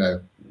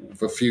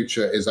the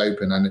future is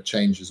open and it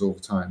changes all the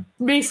time.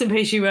 Recent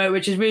piece you wrote,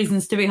 which is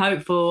Reasons to be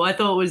Hopeful, I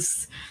thought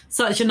was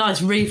such a nice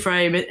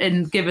reframe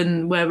in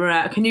given where we're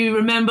at. Can you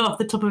remember off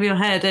the top of your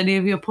head any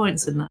of your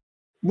points in that?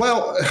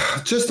 Well,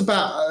 I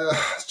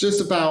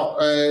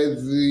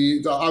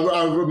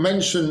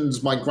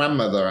mentioned my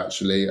grandmother,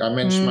 actually. I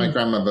mentioned my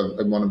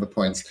grandmother in one of the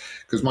points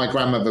because my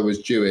grandmother was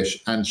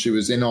Jewish and she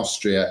was in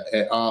Austria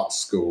at art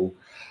school.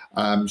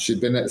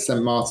 She'd been at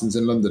St. Martin's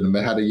in London and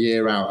they had a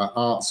year out at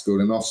art school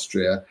in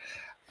Austria.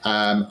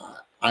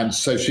 And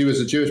so she was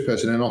a Jewish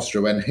person in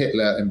Austria when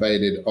Hitler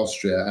invaded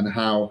Austria, and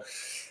how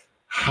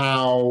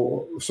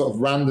sort of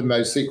random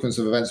those sequence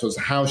of events was,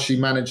 how she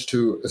managed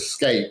to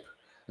escape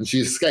and she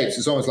escapes.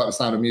 It's almost like The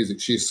Sound of Music.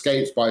 She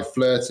escapes by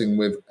flirting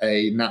with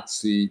a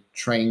Nazi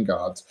train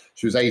guard.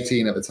 She was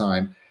 18 at the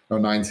time, or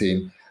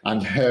 19,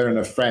 and her and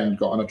a friend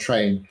got on a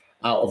train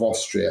out of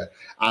Austria.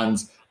 And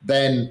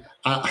then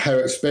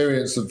her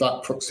experience of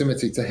that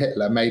proximity to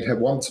Hitler made her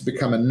want to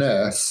become a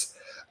nurse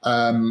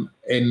in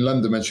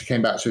London when she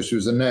came back. So she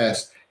was a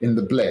nurse in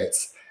the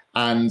Blitz.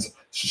 And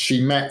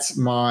she met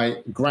my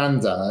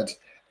granddad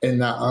in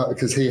that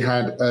because he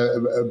had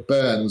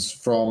burns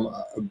from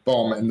a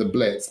bomb in the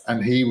Blitz,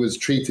 and he was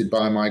treated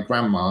by my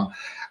grandma.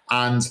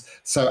 And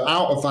so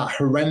out of that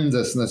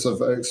horrendousness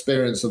of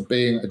experience of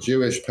being a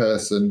Jewish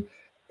person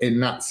in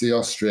Nazi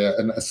Austria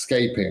and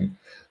escaping,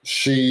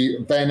 she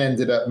then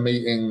ended up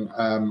meeting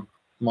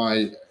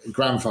my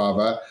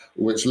grandfather,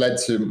 which led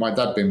to my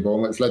dad being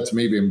born, which led to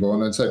me being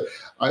born. And so,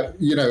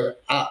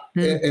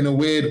 in a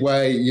weird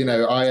way,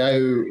 I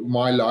owe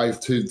my life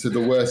to the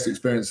worst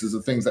experiences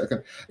of things that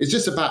can. It's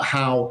just about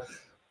how,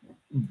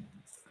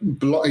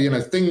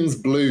 things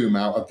bloom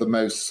out of the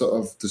most sort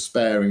of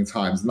despairing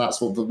times. And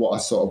that's what I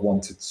sort of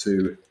wanted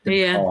to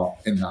impart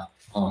in that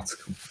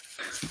article.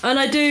 And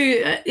I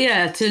do,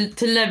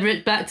 to lever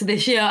it back to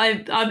this year,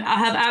 I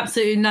have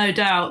absolutely no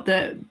doubt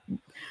that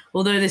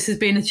although this has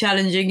been a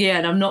challenging year,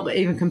 and I'm not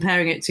even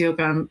comparing it to your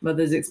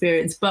grandmother's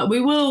experience, but we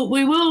will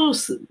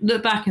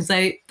look back and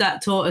say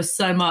that taught us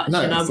so much. No,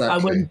 and exactly.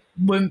 I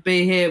wouldn't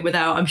be here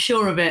without, I'm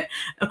sure of it,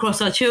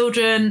 across our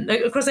children,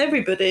 across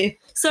everybody.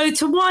 So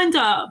to wind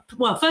up,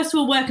 well, first of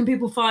all, where can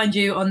people find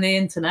you on the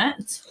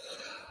internet?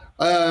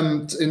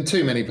 In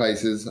too many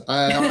places.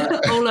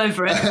 All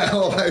over it.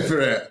 All over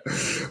it.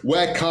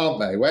 Where can't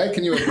they? Where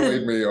can you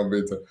avoid me on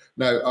Twitter?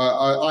 No,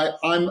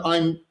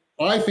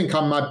 I think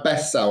I'm my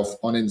best self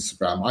on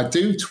Instagram. I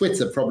do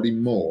Twitter probably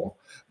more,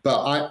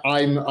 but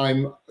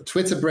I'm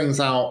Twitter brings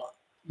out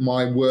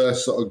my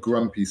worst sort of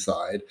grumpy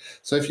side.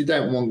 So if you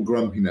don't want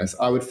grumpiness,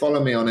 I would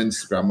follow me on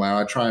Instagram, where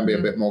I try and be a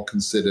bit more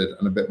considered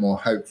and a bit more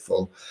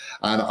hopeful.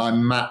 And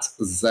I'm Matt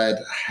Z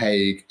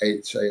Haig,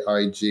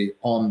 Haig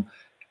on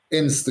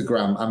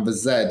Instagram, and the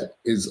Z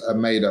is a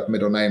made-up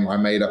middle name I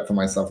made up for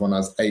myself when I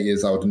was 8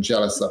 years old and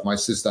jealous that my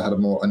sister had a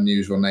more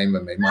unusual name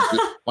than me.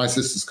 My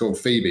sister's called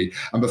Phoebe,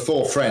 and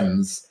before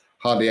Friends,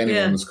 hardly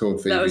anyone was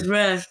called Phoebe. That was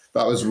rare.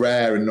 That was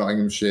rare in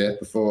Nottinghamshire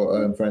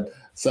before Friends.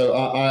 So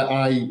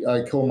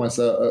I call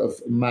myself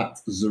Matt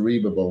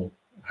Zerubbabel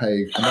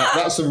Haig, and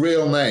that's a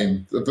real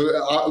name.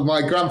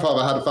 My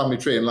grandfather had a family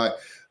tree, and like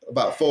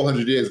about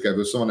 400 years ago, there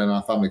was someone in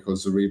our family called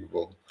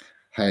Zerubbabel.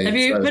 Hey, have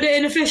you put it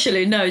in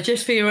officially? No,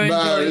 just for your own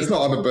No, joy. It's not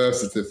on a birth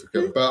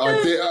certificate. But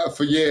I did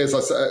for years.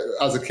 As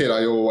a kid,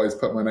 I always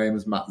put my name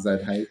as Matt Z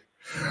Haig.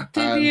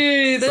 Did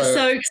you? That's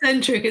so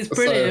eccentric. It's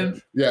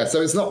brilliant.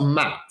 So it's not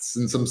Matt's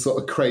in some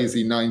sort of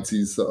crazy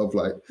 90s sort of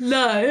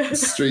like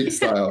street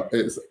style.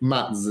 It's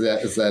Matt Z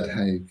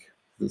Haig.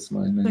 That's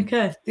my name.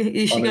 Okay,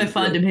 you should go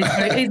find him.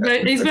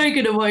 He's very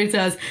good at what he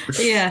does.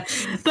 Yeah,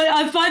 but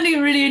I'm finding it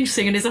really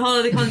interesting, and it's a whole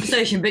other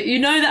conversation. But you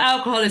know that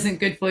alcohol isn't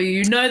good for you.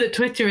 You know that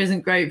Twitter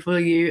isn't great for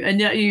you, and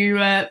yet you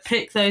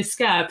pick those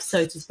scabs,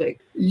 so to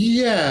speak.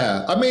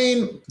 Yeah, I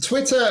mean,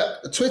 Twitter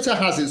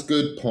has its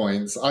good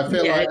points. I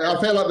feel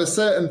like there's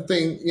certain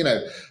thing,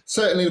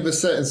 certainly with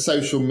certain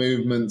social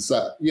movements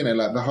that,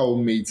 like the whole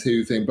Me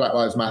Too thing, Black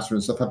Lives Matter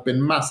and stuff, have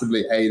been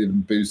massively aided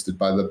and boosted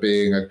by there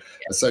being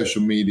a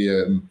social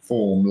media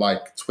form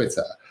like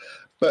Twitter.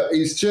 But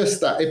it's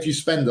just that if you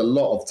spend a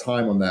lot of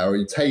time on there, or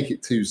you take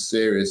it too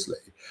seriously,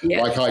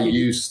 like I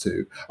used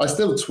to, I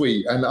still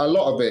tweet, and a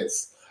lot of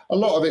it's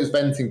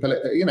venting,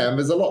 and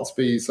there's a lot to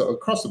be sort of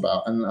cross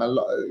about, and a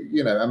lot,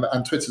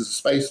 and Twitter's a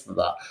space for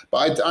that.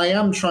 But I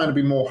am trying to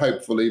be more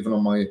hopeful, even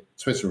on my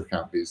Twitter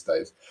account these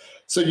days.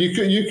 So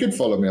you could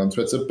follow me on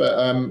Twitter, but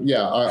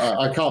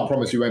I can't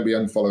promise you won't be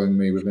unfollowing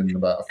me within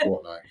about a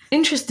fortnight.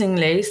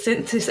 Interestingly,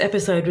 since this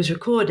episode was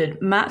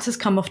recorded, Matt has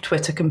come off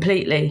Twitter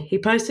completely. He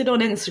posted on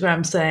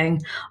Instagram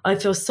saying, "I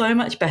feel so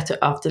much better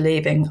after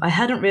leaving. I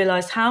hadn't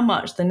realised how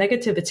much the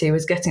negativity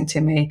was getting to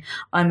me.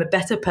 I'm a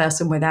better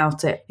person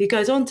without it." He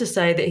goes on to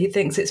say that he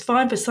thinks it's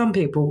fine for some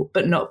people,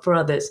 but not for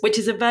others, which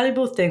is a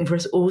valuable thing for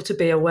us all to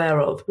be aware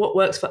of, what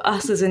works for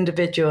us as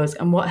individuals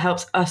and what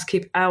helps us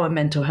keep our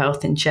mental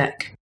health in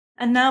check.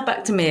 And now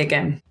back to me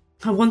again.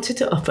 I wanted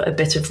to offer a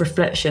bit of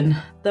reflection.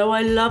 Though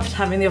I loved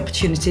having the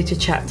opportunity to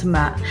chat to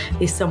Matt,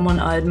 he's someone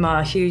I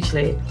admire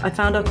hugely. I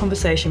found our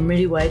conversation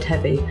really weighed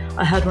heavy.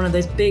 I had one of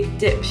those big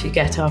dips you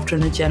get after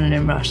an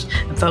adrenaline rush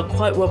and felt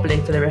quite wobbly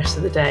for the rest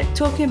of the day.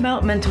 Talking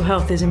about mental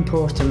health is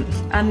important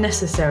and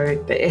necessary,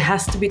 but it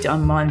has to be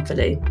done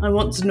mindfully. I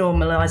want to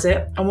normalise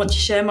it. I want to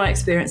share my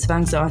experience of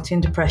anxiety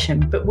and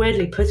depression, but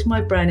weirdly, putting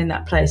my brain in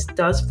that place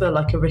does feel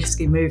like a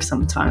risky move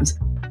sometimes,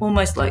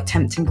 almost like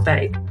tempting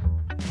fate.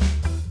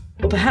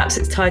 Or perhaps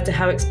it's tied to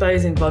how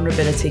exposing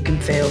vulnerability can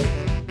feel.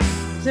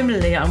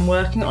 Similarly, I'm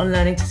working on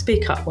learning to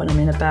speak up when I'm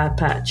in a bad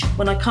patch.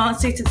 When I can't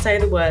see to say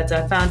the words,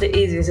 I found it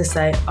easier to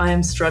say, "I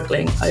am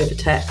struggling," over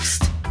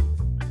text.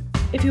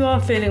 If you are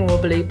feeling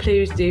wobbly,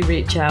 please do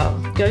reach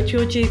out. Go to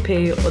your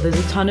GP, or there's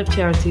a ton of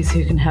charities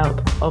who can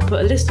help. I'll put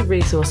a list of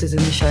resources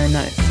in the show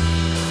notes.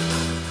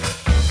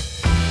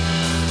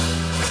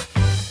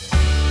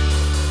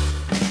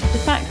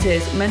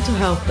 fact is, mental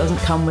health doesn't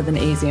come with an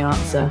easy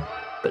answer,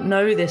 but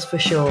know this for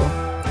sure.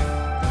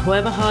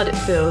 However hard it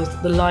feels,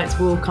 the lights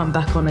will come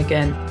back on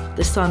again.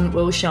 The sun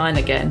will shine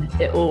again.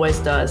 It always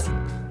does.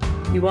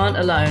 You aren't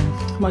alone.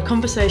 My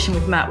conversation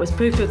with Matt was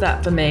proof of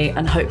that for me,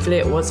 and hopefully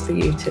it was for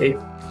you too.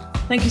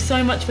 Thank you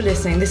so much for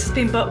listening. This has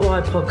been But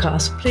Why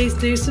Podcast. Please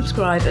do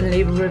subscribe and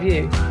leave a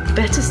review.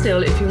 Better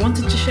still, if you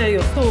wanted to share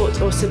your thoughts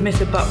or submit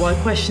a But Why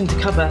question to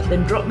cover,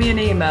 then drop me an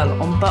email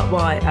on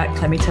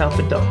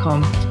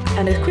butwhy@clemmitelford.com.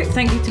 And a quick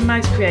thank you to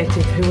Mags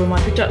Creative, who were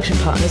my production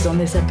partners on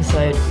this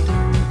episode.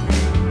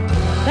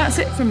 That's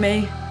it from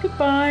me.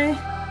 Goodbye.